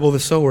the parable of the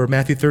sower,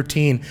 Matthew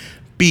 13,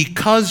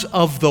 because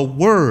of the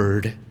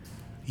word,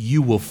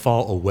 you will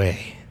fall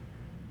away.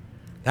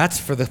 That's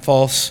for the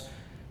false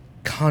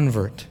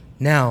convert.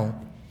 Now,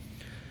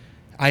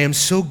 I am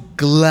so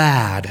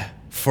glad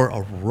for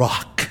a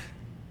rock.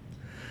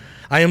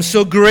 I am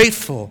so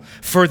grateful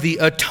for the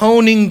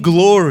atoning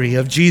glory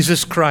of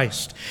Jesus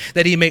Christ,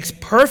 that he makes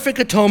perfect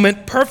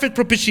atonement, perfect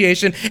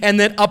propitiation, and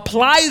then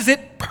applies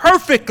it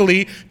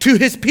perfectly to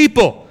his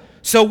people.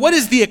 So what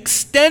is the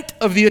extent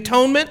of the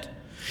atonement?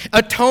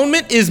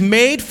 Atonement is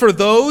made for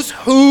those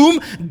whom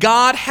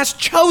God has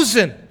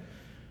chosen.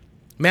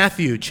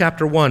 Matthew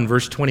chapter 1,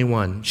 verse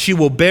 21. She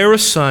will bear a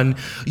son.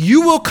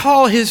 You will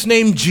call his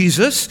name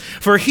Jesus,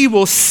 for he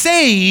will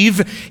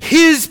save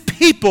his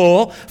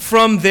people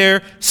from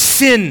their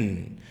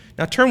sin.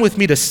 Now turn with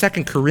me to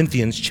 2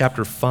 Corinthians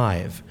chapter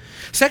 5.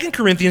 2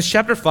 Corinthians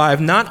chapter 5,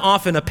 not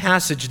often a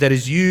passage that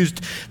is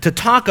used to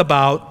talk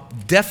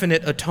about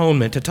definite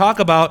atonement, to talk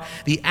about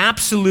the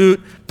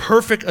absolute,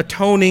 perfect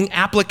atoning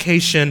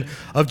application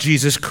of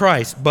Jesus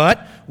Christ.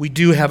 But we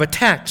do have a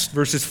text,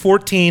 verses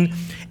 14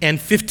 and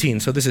 15.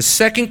 So this is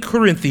 2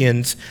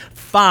 Corinthians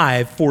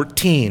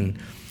 5:14.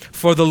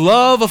 For the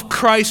love of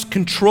Christ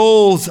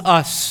controls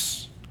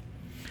us,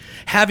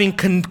 having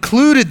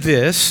concluded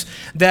this,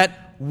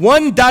 that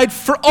one died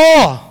for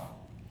all.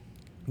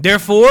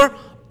 Therefore,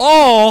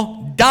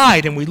 all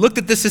died. And we looked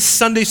at this as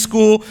Sunday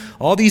school,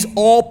 all these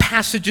all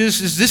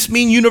passages. Does this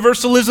mean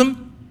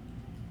universalism?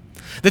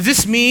 Does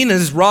this mean,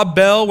 as Rob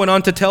Bell went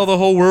on to tell the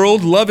whole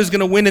world, love is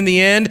going to win in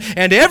the end,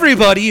 and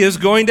everybody is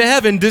going to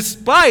heaven,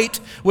 despite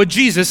what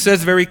Jesus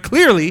says very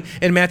clearly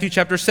in Matthew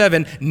chapter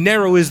 7,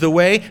 narrow is the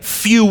way,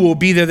 few will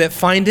be there that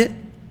find it?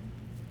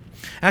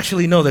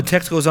 Actually, no, the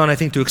text goes on, I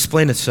think, to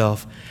explain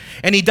itself.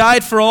 And he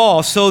died for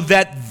all, so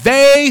that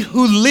they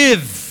who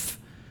live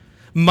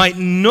might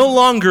no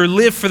longer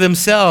live for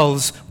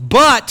themselves,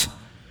 but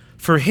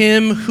for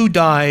him who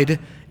died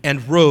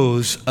and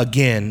rose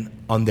again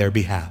on their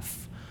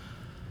behalf.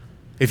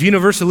 If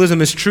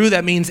universalism is true,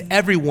 that means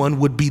everyone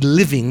would be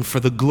living for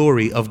the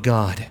glory of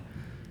God,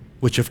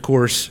 which of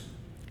course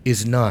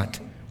is not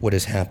what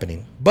is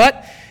happening.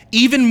 But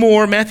even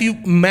more, Matthew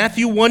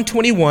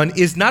 1:21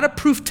 is not a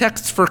proof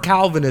text for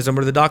Calvinism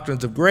or the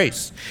doctrines of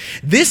grace.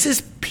 This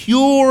is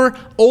pure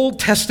Old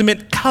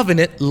Testament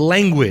covenant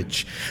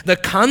language. The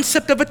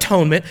concept of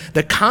atonement,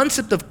 the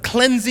concept of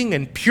cleansing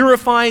and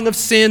purifying of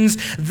sins,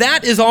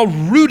 that is all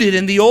rooted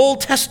in the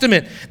Old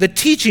Testament. The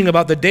teaching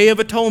about the Day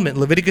of Atonement,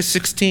 Leviticus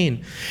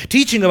 16.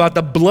 Teaching about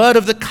the blood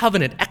of the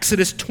covenant,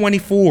 Exodus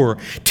 24.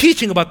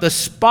 Teaching about the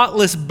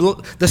spotless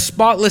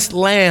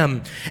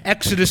lamb,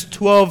 Exodus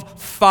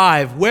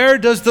 12:5. Where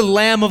does the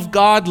Lamb of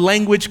God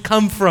language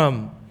come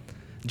from?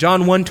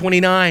 John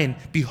 1:29,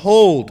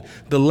 behold,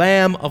 the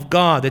Lamb of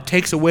God that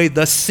takes away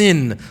the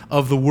sin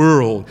of the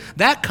world.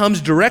 That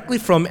comes directly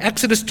from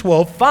Exodus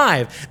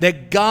 12:5,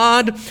 that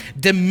God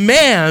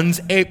demands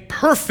a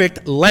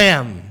perfect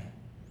lamb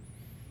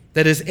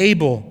that is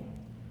able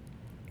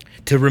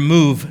to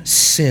remove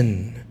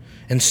sin.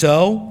 And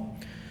so,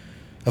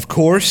 of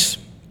course,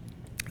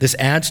 this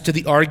adds to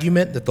the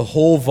argument that the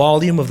whole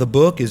volume of the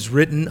book is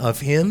written of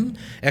him.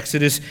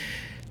 Exodus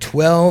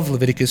 12,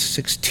 Leviticus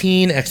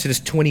 16, Exodus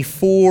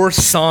 24,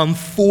 Psalm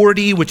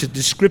 40, which is a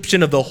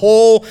description of the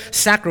whole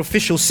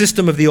sacrificial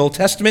system of the Old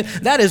Testament.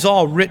 That is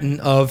all written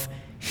of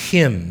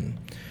him.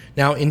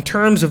 Now, in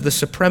terms of the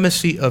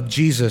supremacy of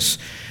Jesus,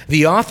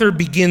 the author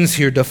begins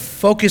here to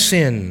focus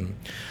in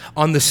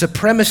on the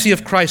supremacy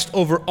of Christ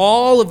over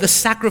all of the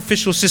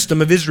sacrificial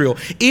system of Israel.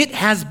 It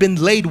has been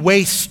laid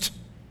waste.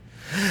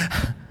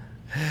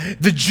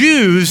 The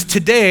Jews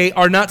today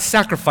are not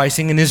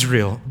sacrificing in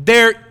Israel.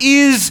 There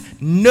is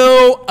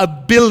no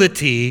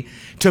ability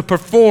to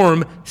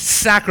perform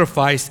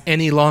sacrifice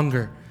any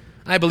longer.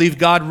 I believe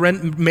God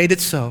made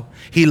it so.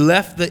 He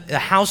left the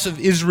house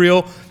of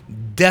Israel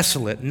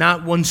desolate,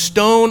 not one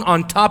stone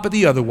on top of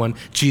the other one,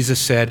 Jesus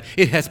said.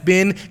 It has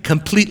been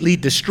completely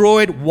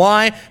destroyed.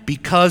 Why?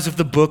 Because of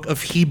the book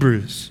of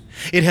Hebrews.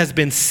 It has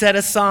been set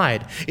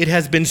aside. It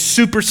has been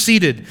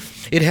superseded.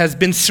 It has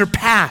been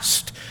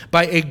surpassed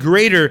by a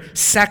greater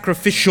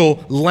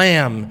sacrificial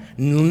lamb,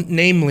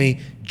 namely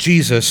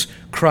Jesus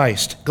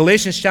Christ.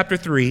 Galatians chapter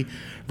 3,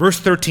 verse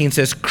 13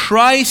 says,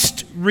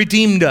 Christ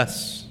redeemed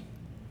us.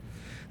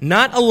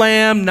 Not a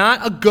lamb,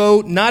 not a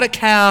goat, not a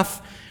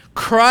calf.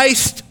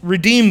 Christ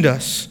redeemed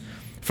us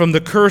from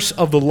the curse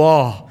of the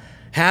law,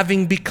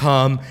 having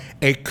become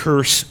a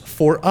curse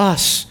for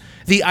us.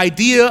 The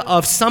idea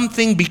of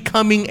something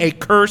becoming a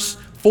curse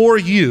for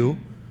you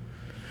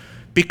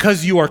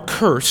because you are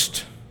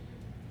cursed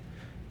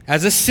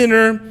as a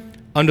sinner,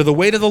 under the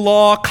weight of the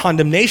law,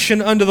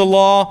 condemnation under the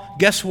law,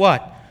 guess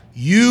what?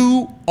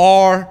 You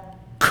are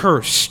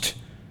cursed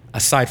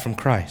aside from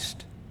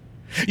Christ.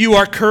 You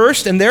are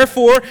cursed, and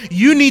therefore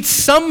you need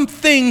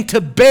something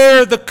to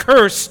bear the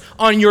curse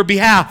on your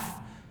behalf.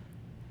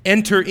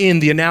 Enter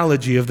in the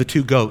analogy of the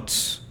two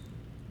goats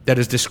that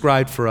is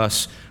described for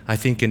us, I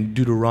think, in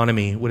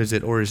Deuteronomy, or is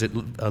it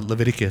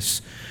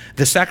Leviticus?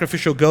 The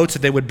sacrificial goats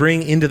that they would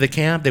bring into the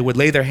camp, they would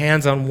lay their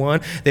hands on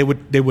one, they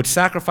would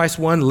sacrifice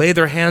one, lay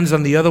their hands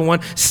on the other one,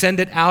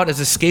 send it out as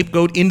a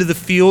scapegoat into the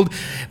field.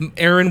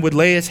 Aaron would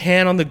lay his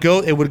hand on the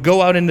goat, it would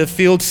go out into the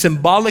field,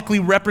 symbolically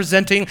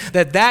representing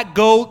that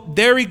goat,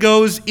 there he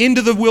goes,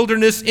 into the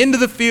wilderness, into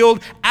the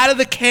field, out of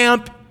the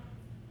camp,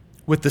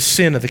 with the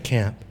sin of the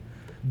camp,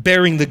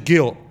 bearing the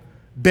guilt,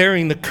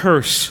 bearing the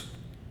curse.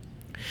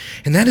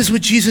 And that is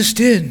what Jesus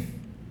did.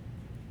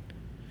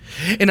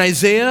 In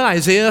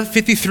Isaiah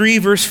 53,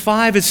 verse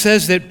 5, it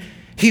says that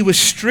he was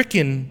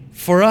stricken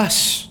for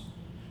us.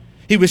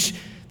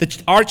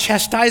 Our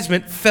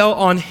chastisement fell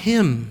on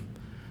him.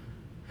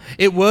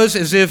 It was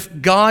as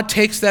if God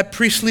takes that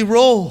priestly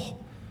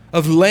role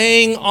of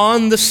laying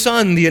on the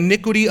Son the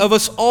iniquity of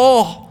us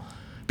all,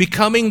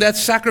 becoming that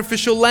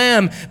sacrificial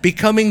lamb,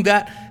 becoming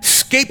that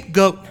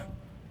scapegoat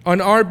on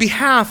our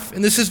behalf.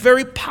 And this is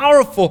very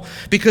powerful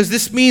because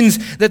this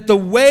means that the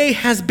way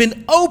has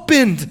been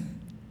opened,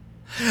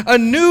 a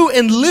new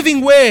and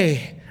living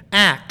way.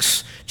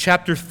 Acts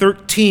chapter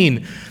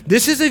 13.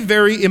 This is a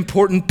very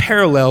important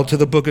parallel to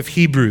the book of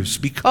Hebrews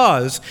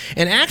because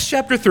in Acts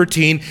chapter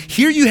 13,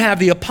 here you have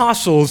the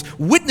apostles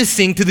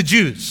witnessing to the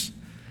Jews.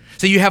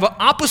 So you have an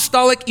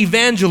apostolic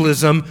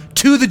evangelism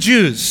to the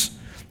Jews.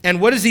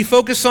 And what does he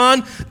focus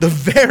on? The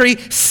very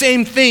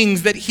same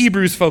things that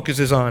Hebrews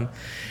focuses on.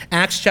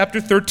 Acts chapter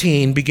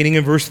 13, beginning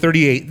in verse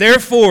 38.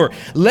 Therefore,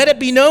 let it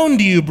be known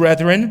to you,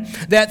 brethren,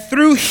 that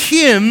through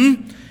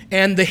him,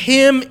 and the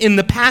him in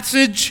the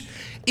passage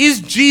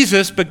is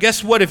Jesus, but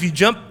guess what? If you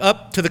jump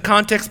up to the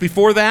context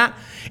before that,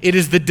 it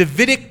is the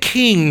Davidic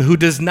king who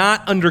does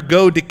not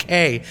undergo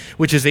decay,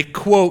 which is a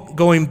quote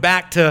going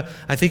back to,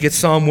 I think it's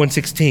Psalm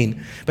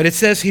 116. But it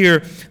says here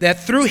that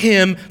through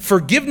him,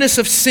 forgiveness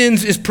of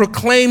sins is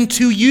proclaimed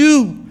to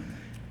you.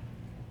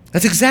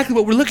 That's exactly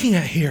what we're looking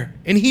at here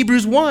in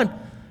Hebrews 1,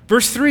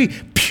 verse 3.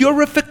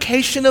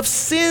 Purification of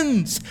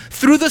sins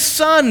through the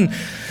Son.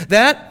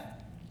 That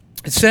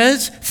it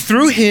says,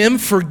 through him,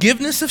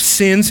 forgiveness of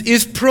sins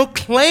is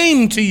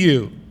proclaimed to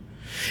you.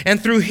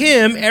 And through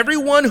him,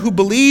 everyone who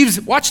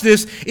believes, watch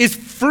this, is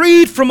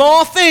freed from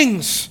all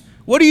things.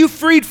 What are you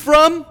freed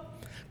from?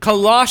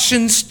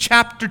 Colossians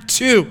chapter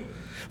 2,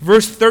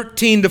 verse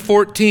 13 to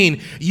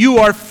 14. You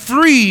are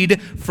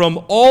freed from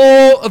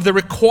all of the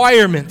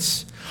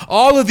requirements,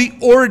 all of the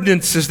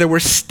ordinances that were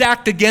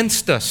stacked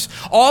against us,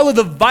 all of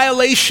the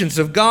violations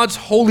of God's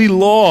holy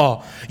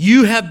law.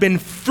 You have been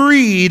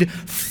freed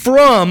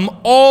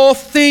from all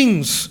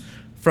things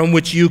from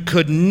which you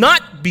could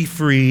not be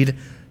freed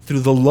through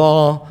the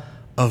law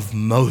of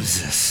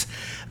Moses.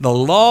 The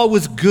law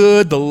was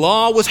good, the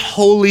law was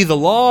holy, the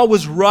law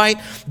was right,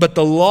 but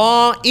the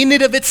law in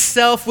and of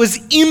itself was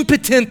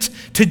impotent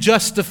to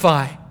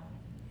justify.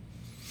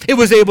 It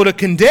was able to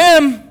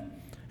condemn,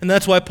 and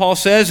that's why Paul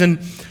says in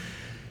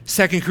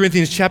 2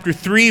 Corinthians chapter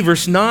 3,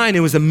 verse 9, it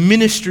was a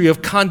ministry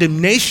of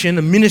condemnation,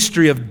 a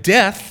ministry of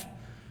death,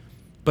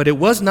 but it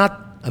was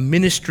not a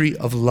ministry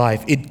of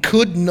life. It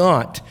could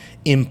not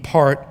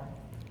impart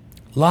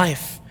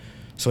life.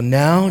 So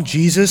now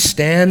Jesus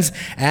stands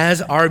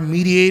as our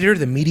mediator,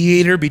 the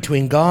mediator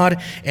between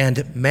God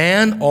and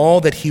man,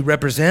 all that he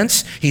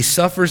represents. He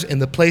suffers in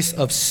the place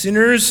of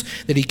sinners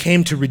that he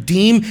came to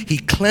redeem. He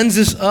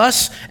cleanses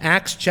us.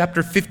 Acts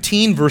chapter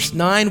 15, verse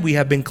 9, we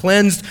have been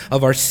cleansed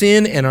of our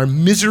sin and our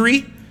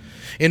misery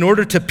in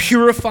order to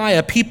purify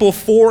a people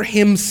for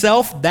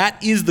himself.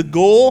 That is the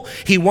goal.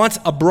 He wants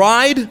a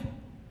bride.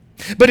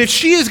 But if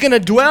she is going to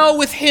dwell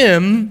with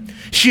him,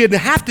 she would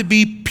have to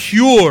be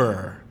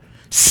pure,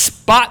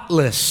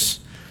 spotless,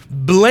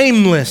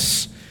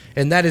 blameless.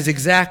 And that is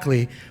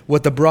exactly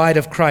what the bride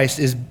of Christ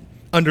is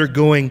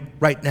undergoing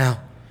right now.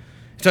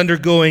 It's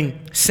undergoing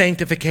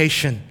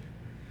sanctification.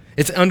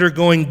 It's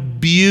undergoing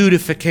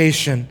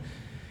beautification.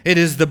 It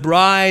is the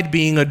bride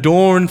being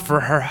adorned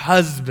for her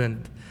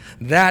husband.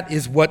 That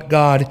is what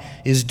God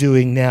is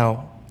doing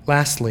now.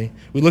 Lastly,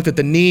 we looked at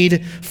the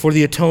need for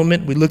the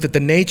atonement. We looked at the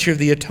nature of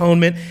the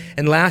atonement.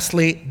 And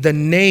lastly, the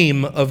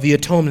name of the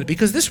atonement,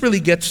 because this really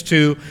gets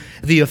to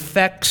the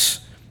effects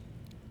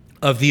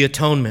of the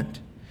atonement.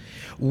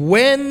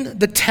 When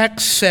the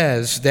text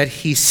says that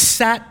he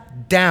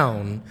sat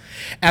down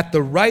at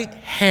the right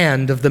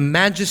hand of the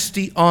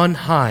majesty on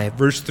high,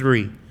 verse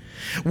 3,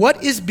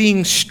 what is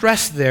being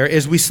stressed there,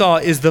 as we saw,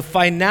 is the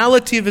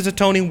finality of his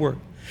atoning work.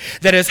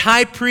 That as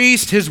high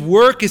priest, his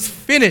work is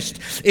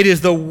finished. It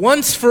is the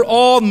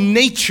once-for-all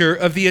nature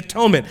of the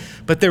atonement.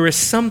 But there is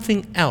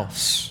something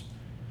else.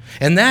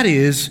 And that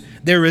is,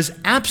 there is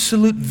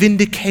absolute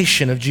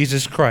vindication of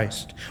Jesus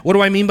Christ. What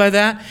do I mean by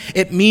that?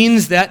 It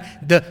means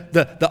that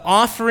the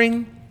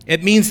offering,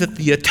 it means that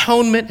the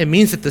atonement, it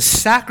means that the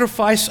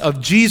sacrifice of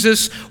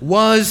Jesus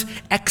was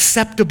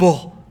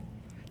acceptable.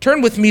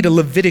 Turn with me to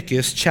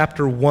Leviticus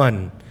chapter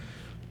 1.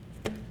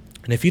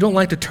 And if you don't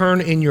like to turn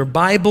in your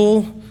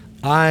Bible,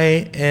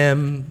 I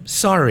am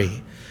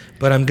sorry,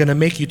 but I'm going to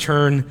make you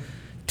turn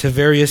to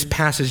various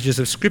passages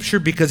of Scripture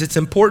because it's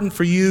important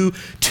for you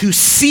to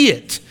see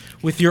it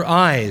with your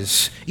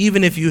eyes,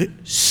 even if you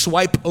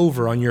swipe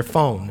over on your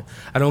phone.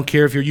 I don't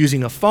care if you're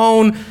using a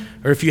phone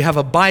or if you have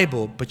a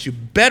Bible, but you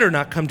better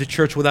not come to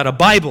church without a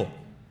Bible.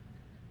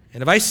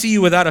 And if I see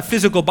you without a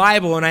physical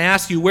Bible and I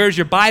ask you, where's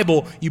your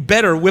Bible, you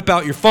better whip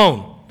out your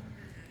phone.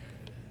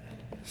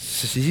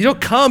 So you don't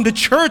come to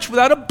church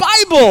without a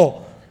Bible.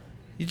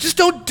 You just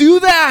don't do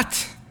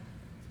that.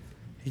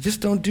 You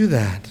just don't do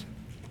that.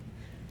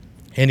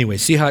 Anyway,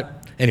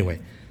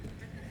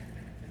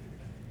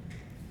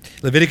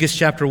 Leviticus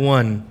chapter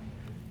 1,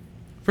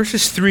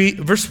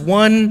 verse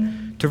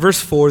 1 to verse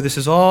 4, this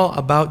is all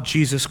about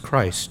Jesus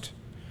Christ,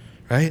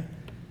 right?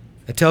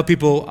 I tell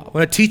people, I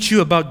want to teach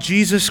you about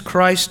Jesus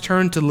Christ.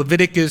 Turn to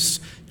Leviticus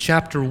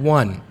chapter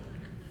 1.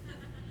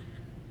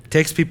 It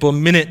takes people a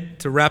minute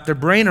to wrap their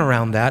brain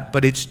around that,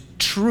 but it's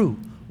true,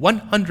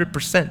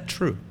 100%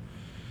 true.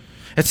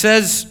 It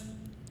says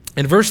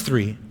in verse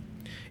 3,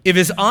 if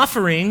his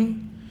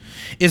offering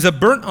is a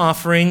burnt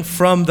offering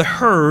from the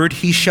herd,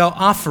 he shall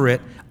offer it,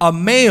 a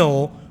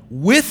male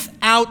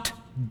without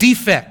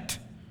defect.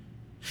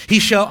 He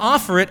shall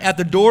offer it at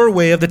the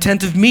doorway of the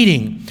tent of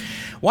meeting.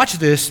 Watch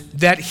this,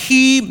 that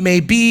he may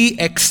be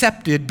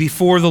accepted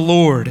before the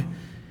Lord.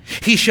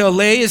 He shall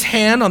lay his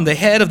hand on the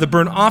head of the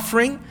burnt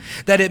offering,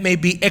 that it may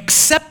be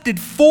accepted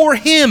for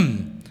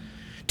him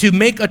to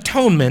make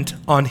atonement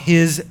on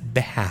his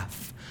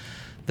behalf.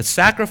 The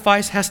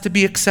sacrifice has to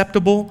be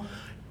acceptable,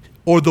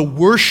 or the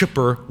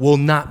worshiper will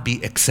not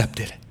be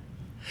accepted.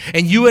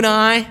 And you and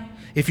I,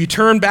 if you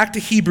turn back to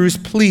Hebrews,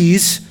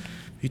 please,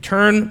 if you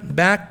turn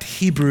back to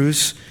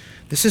Hebrews,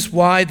 this is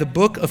why the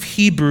book of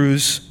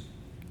Hebrews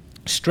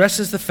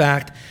stresses the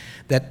fact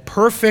that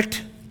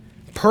perfect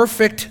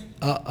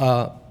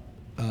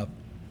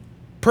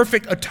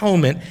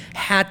atonement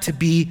had to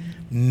be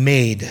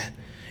made.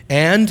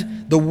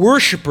 And the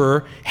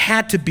worshiper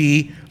had to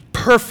be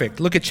perfect.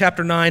 Look at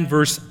chapter 9,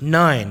 verse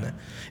 9.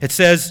 It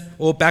says,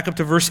 well, back up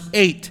to verse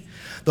 8.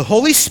 The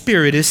Holy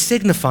Spirit is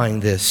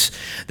signifying this,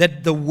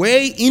 that the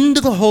way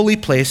into the holy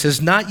place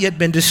has not yet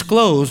been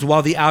disclosed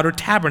while the outer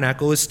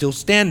tabernacle is still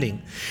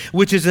standing,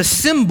 which is a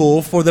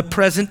symbol for the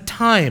present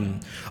time.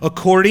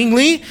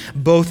 Accordingly,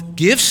 both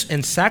gifts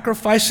and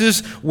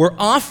sacrifices were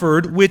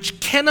offered,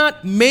 which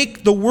cannot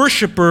make the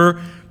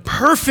worshiper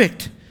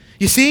perfect.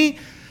 You see,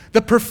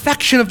 the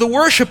perfection of the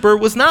worshiper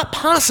was not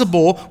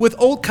possible with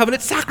Old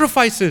Covenant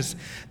sacrifices.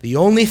 The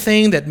only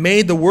thing that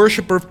made the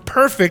worshiper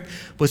perfect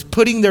was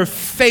putting their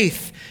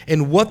faith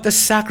in what the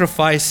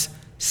sacrifice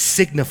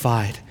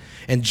signified.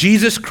 And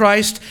Jesus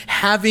Christ,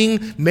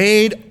 having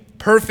made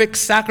perfect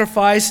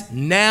sacrifice,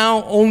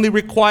 now only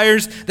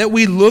requires that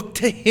we look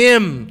to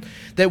him,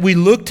 that we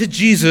look to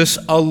Jesus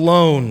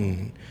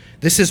alone.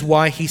 This is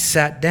why he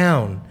sat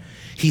down.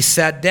 He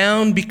sat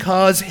down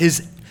because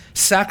his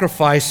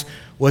sacrifice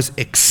was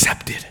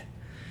accepted.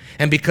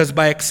 And because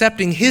by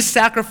accepting his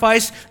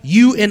sacrifice,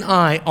 you and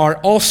I are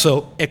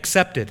also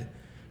accepted.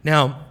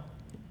 Now,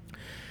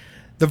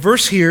 the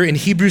verse here in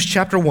Hebrews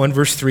chapter 1,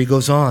 verse 3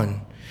 goes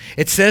on.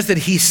 It says that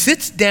he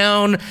sits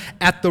down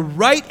at the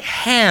right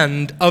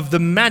hand of the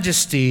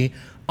majesty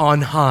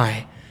on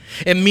high.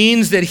 It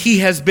means that he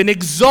has been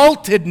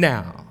exalted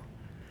now.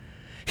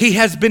 He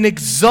has been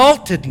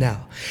exalted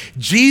now.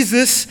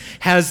 Jesus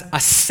has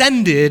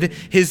ascended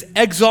his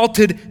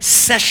exalted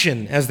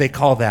session, as they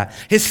call that,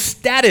 his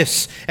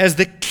status as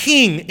the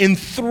king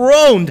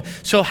enthroned.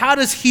 So how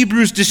does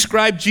Hebrews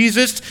describe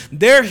Jesus?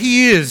 There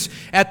he is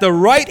at the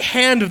right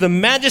hand of the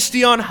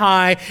majesty on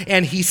high,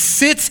 and he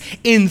sits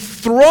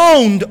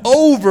enthroned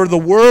over the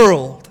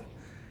world.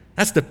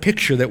 That's the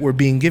picture that we're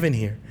being given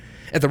here.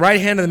 At the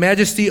right hand of the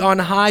majesty on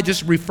high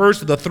just refers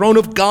to the throne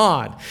of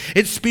God.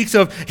 It speaks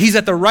of he's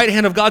at the right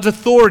hand of God's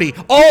authority.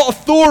 All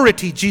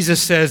authority,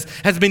 Jesus says,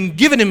 has been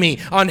given to me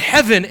on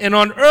heaven and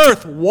on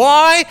earth.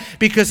 Why?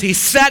 Because he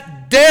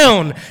sat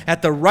down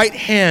at the right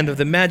hand of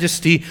the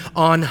majesty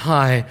on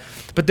high.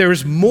 But there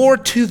is more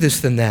to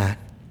this than that.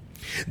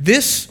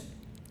 This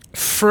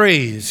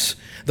phrase,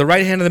 the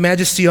right hand of the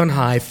majesty on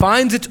high,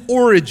 finds its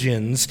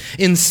origins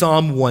in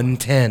Psalm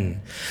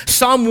 110.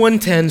 Psalm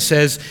 110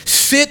 says,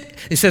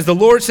 it says, the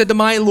Lord said to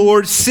my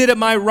Lord, sit at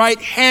my right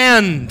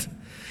hand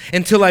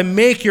until I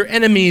make your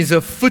enemies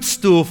a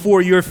footstool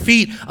for your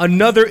feet.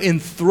 Another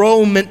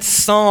enthronement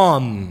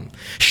psalm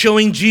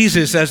showing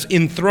Jesus as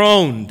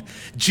enthroned.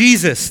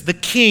 Jesus, the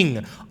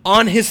king,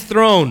 on his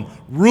throne,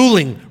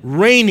 ruling,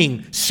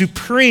 reigning,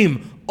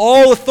 supreme,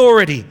 all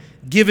authority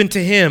given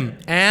to him.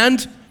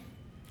 And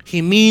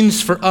he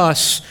means for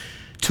us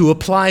to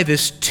apply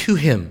this to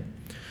him.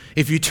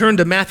 If you turn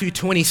to Matthew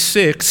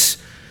 26,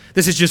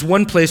 this is just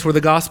one place where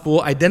the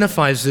gospel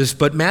identifies this,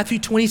 but Matthew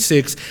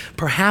 26,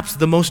 perhaps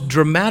the most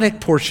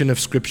dramatic portion of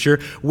Scripture,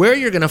 where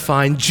you're going to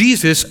find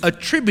Jesus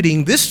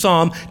attributing this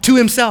psalm to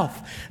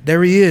himself.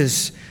 There he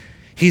is.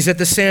 He's at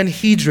the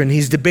Sanhedrin.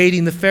 He's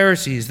debating the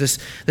Pharisees,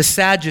 the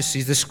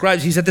Sadducees, the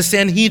scribes. He's at the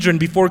Sanhedrin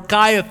before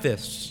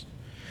Caiaphas,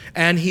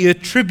 and he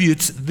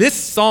attributes this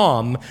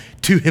psalm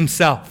to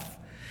himself.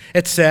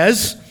 It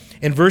says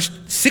in verse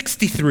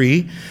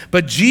 63,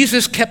 but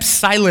Jesus kept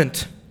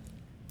silent.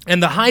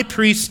 And the high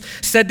priest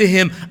said to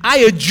him, I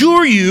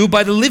adjure you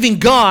by the living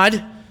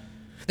God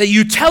that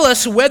you tell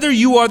us whether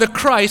you are the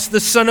Christ, the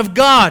Son of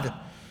God.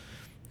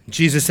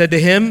 Jesus said to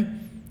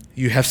him,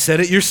 you have said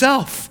it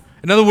yourself.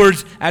 In other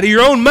words, out of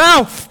your own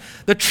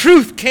mouth, the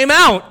truth came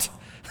out.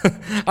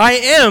 I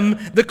am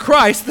the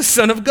Christ, the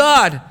Son of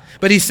God.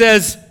 But he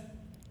says,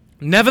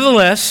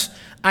 nevertheless,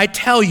 I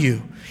tell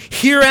you,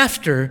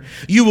 hereafter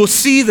you will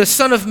see the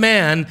Son of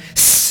Man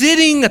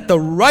sitting at the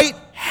right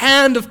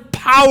hand of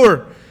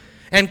power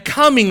and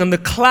coming on the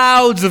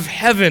clouds of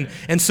heaven.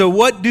 And so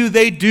what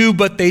do?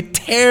 But they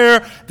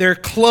tear their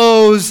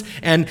clothes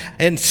and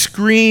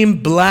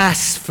scream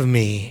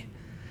blasphemy.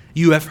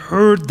 You have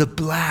heard the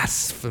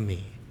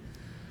blasphemy.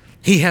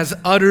 He has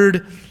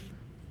uttered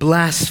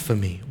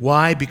blasphemy.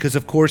 Why? Because,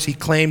 of course, he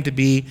claimed to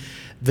be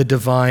the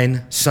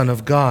divine Son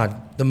of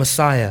God, the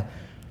Messiah,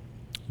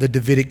 the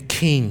Davidic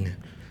king.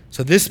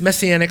 So this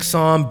messianic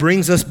psalm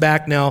brings us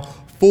back now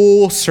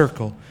full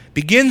circle.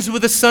 Begins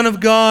with the Son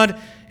of God,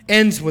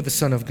 ends with the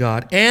Son of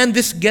God. And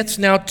this gets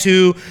now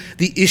to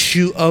the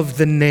issue of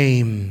the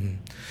name.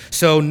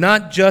 So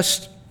not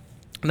just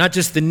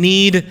the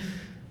need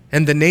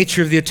and the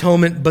nature of the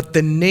atonement, but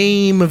the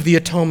name of the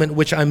atonement,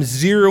 which I'm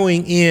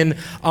zeroing in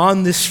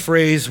on this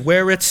phrase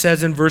where it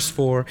says in verse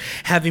 4,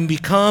 having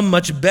become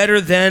much better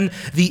than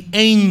the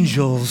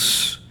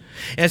angels,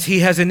 as he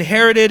has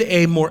inherited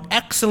a more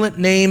excellent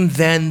name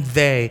than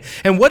they.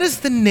 And what is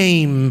the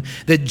name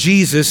that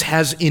Jesus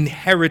has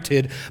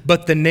inherited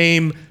but the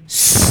name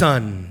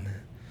Son?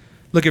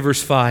 Look at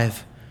verse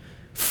 5.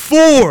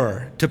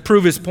 For, to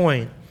prove his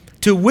point,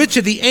 to which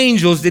of the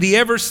angels did he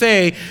ever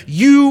say,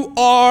 "You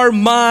are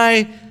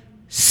my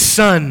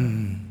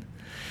son"?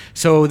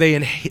 So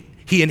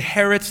he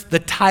inherits the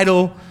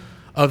title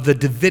of the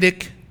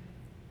Davidic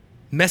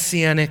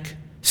messianic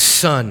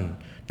son.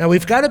 Now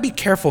we've got to be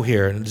careful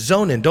here and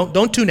zone in.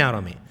 Don't tune out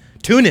on me.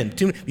 Tune in.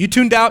 You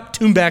tuned out,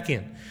 tune back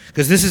in.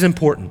 Because this is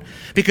important.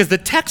 Because the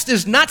text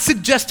is not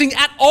suggesting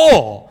at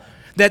all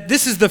that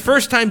this is the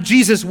first time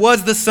Jesus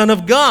was the Son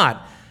of God.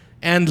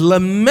 And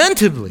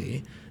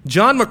lamentably,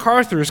 John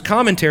MacArthur's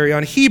commentary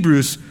on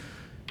Hebrews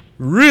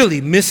really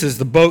misses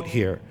the boat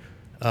here.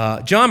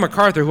 John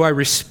MacArthur, who I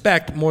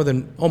respect more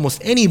than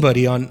almost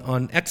anybody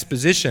on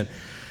exposition,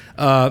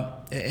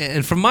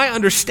 and from my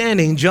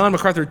understanding, John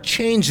MacArthur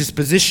changed his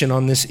position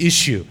on this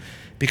issue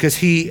because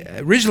he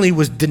originally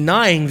was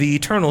denying the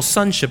eternal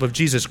sonship of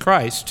Jesus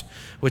Christ,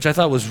 which I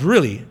thought was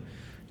really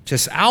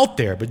just out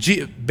there. But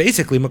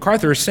basically,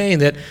 MacArthur is saying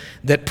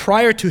that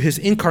prior to his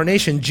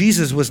incarnation,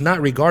 Jesus was not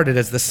regarded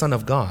as the Son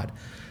of God,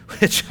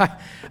 which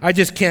I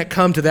just can't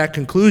come to that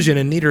conclusion,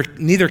 and neither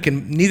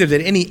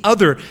did any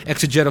other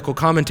exegetical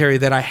commentary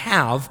that I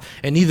have,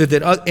 and neither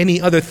did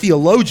any other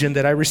theologian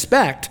that I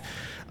respect.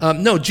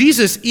 No,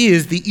 Jesus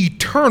is the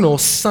eternal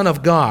Son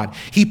of God.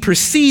 He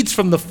proceeds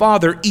from the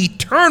Father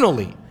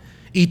eternally.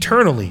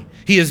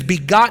 He is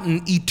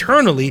begotten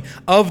eternally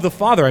of the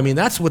Father. I mean,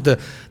 that's what the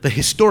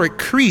historic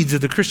creeds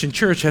of the Christian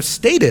church have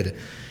stated.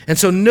 And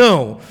so,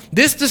 no,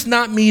 this does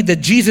not mean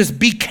that Jesus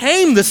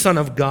became the Son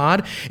of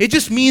God. It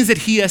just means that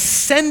he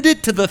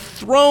ascended to the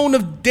throne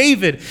of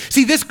David.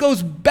 See, this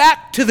goes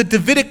back to the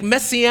Davidic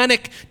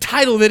messianic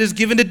title that is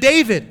given to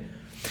David.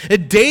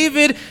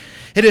 David,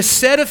 it is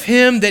said of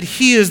him that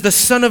he is the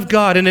Son of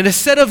God. And it is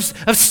said of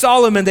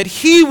Solomon that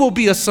he will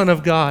be a son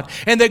of God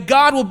and that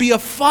God will be a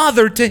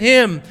father to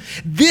him.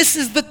 This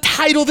is the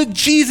title that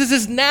Jesus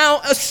is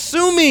now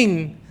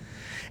assuming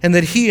and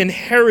that he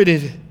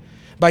inherited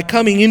by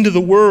coming into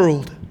the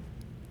world.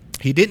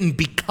 He didn't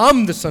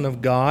become the Son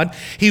of God.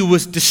 He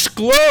was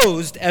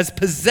disclosed as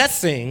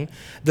possessing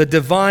the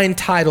divine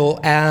title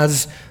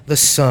as the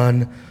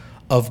Son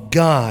of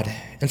God.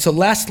 And so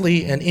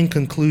lastly, and in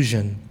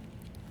conclusion,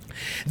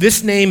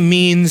 this name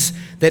means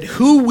that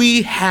who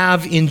we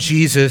have in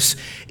Jesus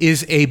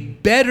is a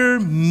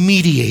better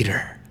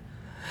mediator.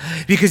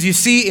 Because you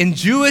see, in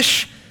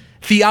Jewish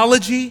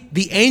theology,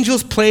 the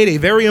angels played a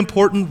very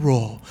important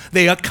role.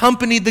 They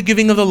accompanied the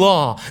giving of the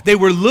law. They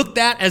were looked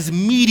at as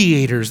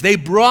mediators. They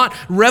brought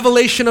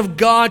revelation of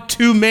God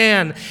to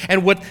man.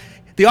 And what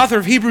the author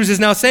of Hebrews is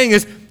now saying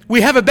is,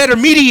 we have a better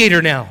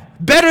mediator now,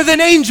 better than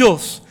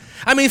angels.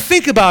 I mean,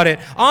 think about it.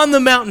 On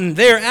the mountain,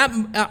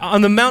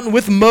 on the mountain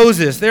with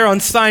Moses, they're on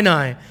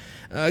Sinai.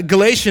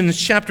 Galatians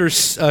chapter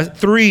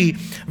 3,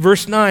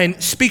 verse 9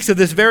 speaks of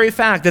this very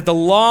fact, that the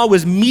law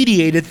was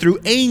mediated through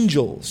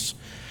angels.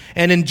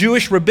 And in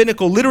Jewish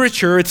rabbinical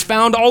literature, it's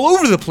found all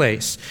over the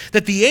place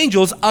that the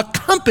angels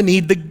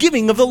accompanied the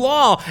giving of the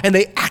law, and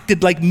they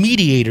acted like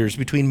mediators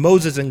between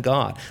Moses and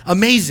God.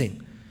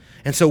 Amazing.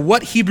 And so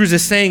what Hebrews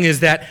is saying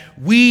is that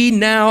we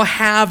now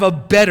have a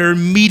better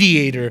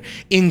mediator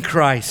in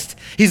Christ.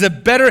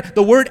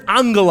 The word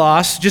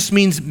angelos just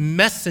means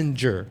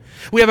messenger.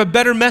 We have a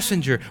better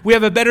messenger. We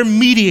have a better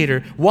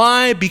mediator.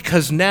 Why?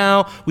 Because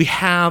now we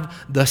have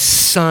the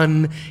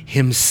Son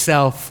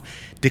himself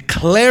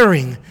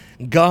declaring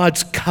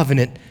God's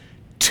covenant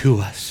to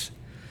us.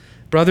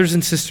 Brothers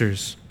and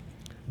sisters,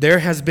 there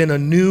has been a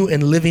new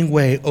and living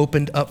way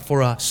opened up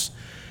for us.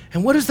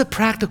 And what is the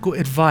practical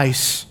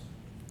advice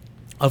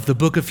of the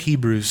book of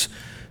Hebrews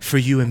for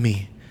you and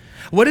me?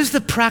 What is the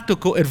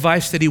practical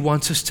advice that he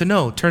wants us to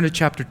know? Turn to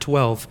chapter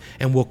 12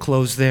 and we'll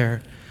close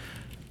there.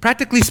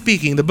 Practically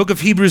speaking, the book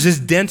of Hebrews is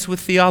dense with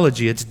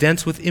theology. It's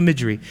dense with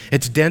imagery.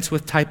 It's dense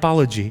with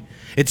typology.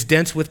 It's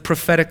dense with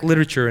prophetic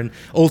literature and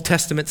Old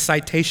Testament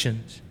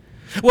citations.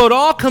 Well, it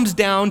all comes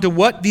down to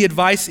what the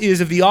advice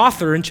is of the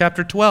author in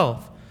chapter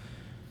 12.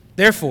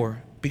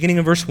 Therefore, beginning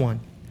in verse 1,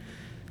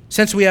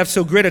 since we have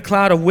so great a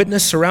cloud of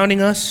witness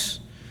surrounding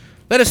us,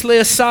 let us lay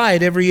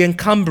aside every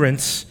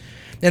encumbrance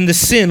and the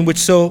sin which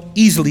so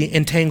easily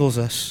entangles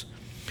us.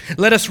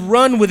 Let us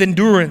run with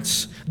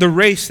endurance the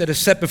race that is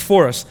set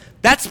before us.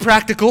 That's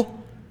practical.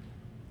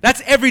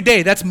 That's every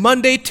day. That's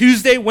Monday,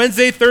 Tuesday,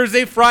 Wednesday,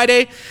 Thursday,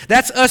 Friday.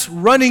 That's us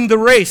running the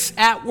race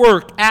at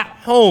work, at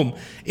home,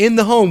 in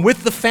the home,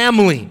 with the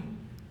family,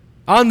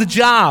 on the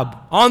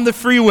job, on the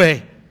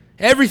freeway,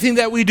 everything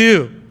that we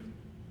do.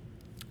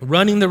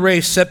 Running the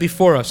race set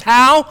before us.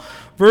 How?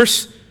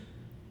 Verse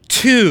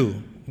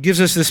 2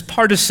 gives us this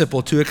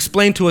participle to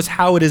explain to us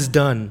how it is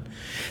done.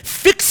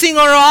 Fixing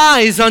our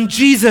eyes on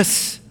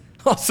Jesus.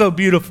 Oh, so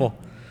beautiful.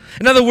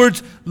 In other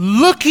words,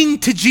 looking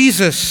to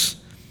Jesus,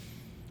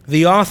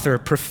 the author,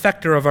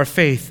 perfecter of our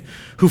faith,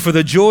 who for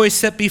the joy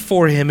set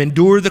before him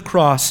endured the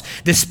cross,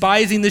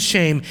 despising the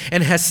shame,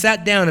 and has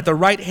sat down at the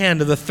right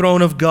hand of the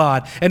throne of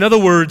God. In other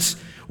words,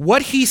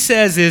 what he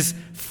says is,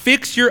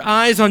 fix your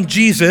eyes on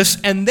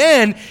Jesus, and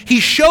then he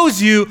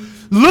shows you,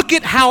 look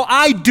at how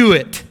I do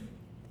it.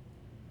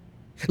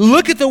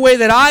 Look at the way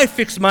that I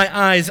fix my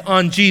eyes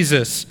on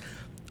Jesus,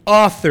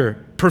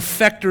 author,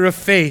 perfecter of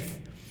faith,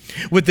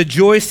 with the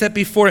joy set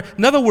before.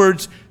 In other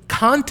words,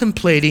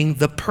 contemplating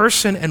the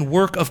person and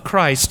work of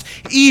Christ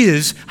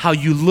is how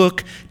you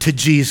look to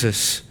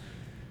Jesus.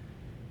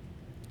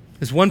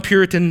 There's one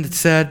Puritan that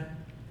said,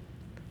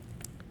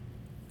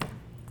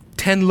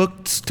 10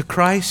 looks to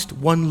Christ,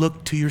 1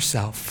 look to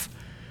yourself.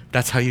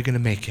 That's how you're going to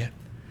make it.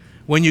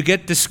 When you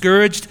get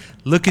discouraged,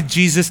 look at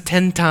Jesus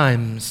 10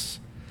 times.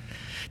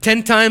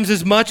 10 times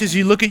as much as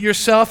you look at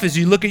yourself, as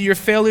you look at your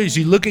failures, as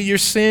you look at your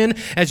sin,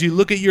 as you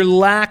look at your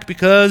lack,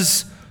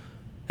 because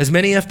as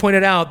many have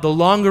pointed out, the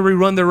longer we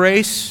run the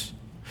race,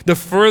 the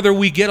further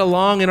we get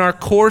along in our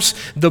course,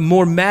 the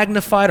more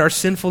magnified our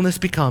sinfulness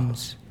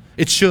becomes.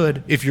 It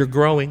should, if you're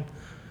growing.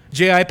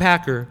 J.I.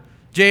 Packer.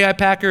 J.I.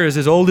 Packer is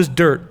as old as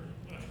dirt.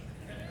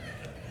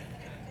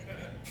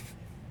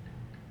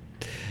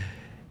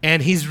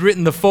 And he's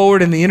written the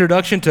foreword and the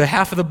introduction to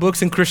half of the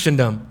books in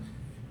Christendom.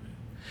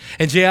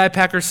 And J.I.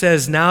 Packer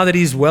says, now that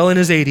he's well in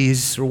his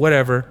 80s or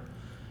whatever,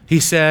 he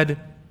said,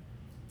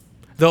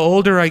 the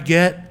older I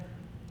get,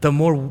 the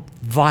more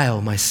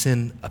vile my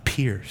sin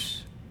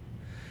appears.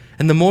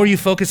 And the more you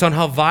focus on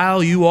how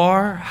vile you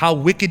are, how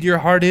wicked your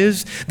heart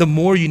is, the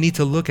more you need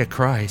to look at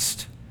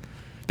Christ,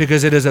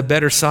 because it is a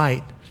better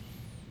sight.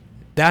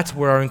 That's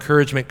where our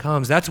encouragement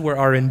comes. That's where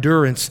our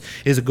endurance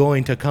is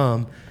going to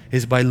come,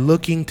 is by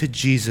looking to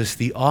Jesus,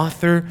 the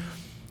author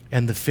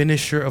and the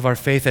finisher of our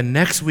faith. And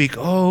next week,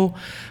 I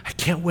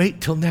can't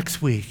wait till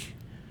next week.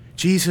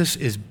 Jesus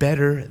is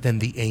better than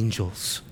the angels.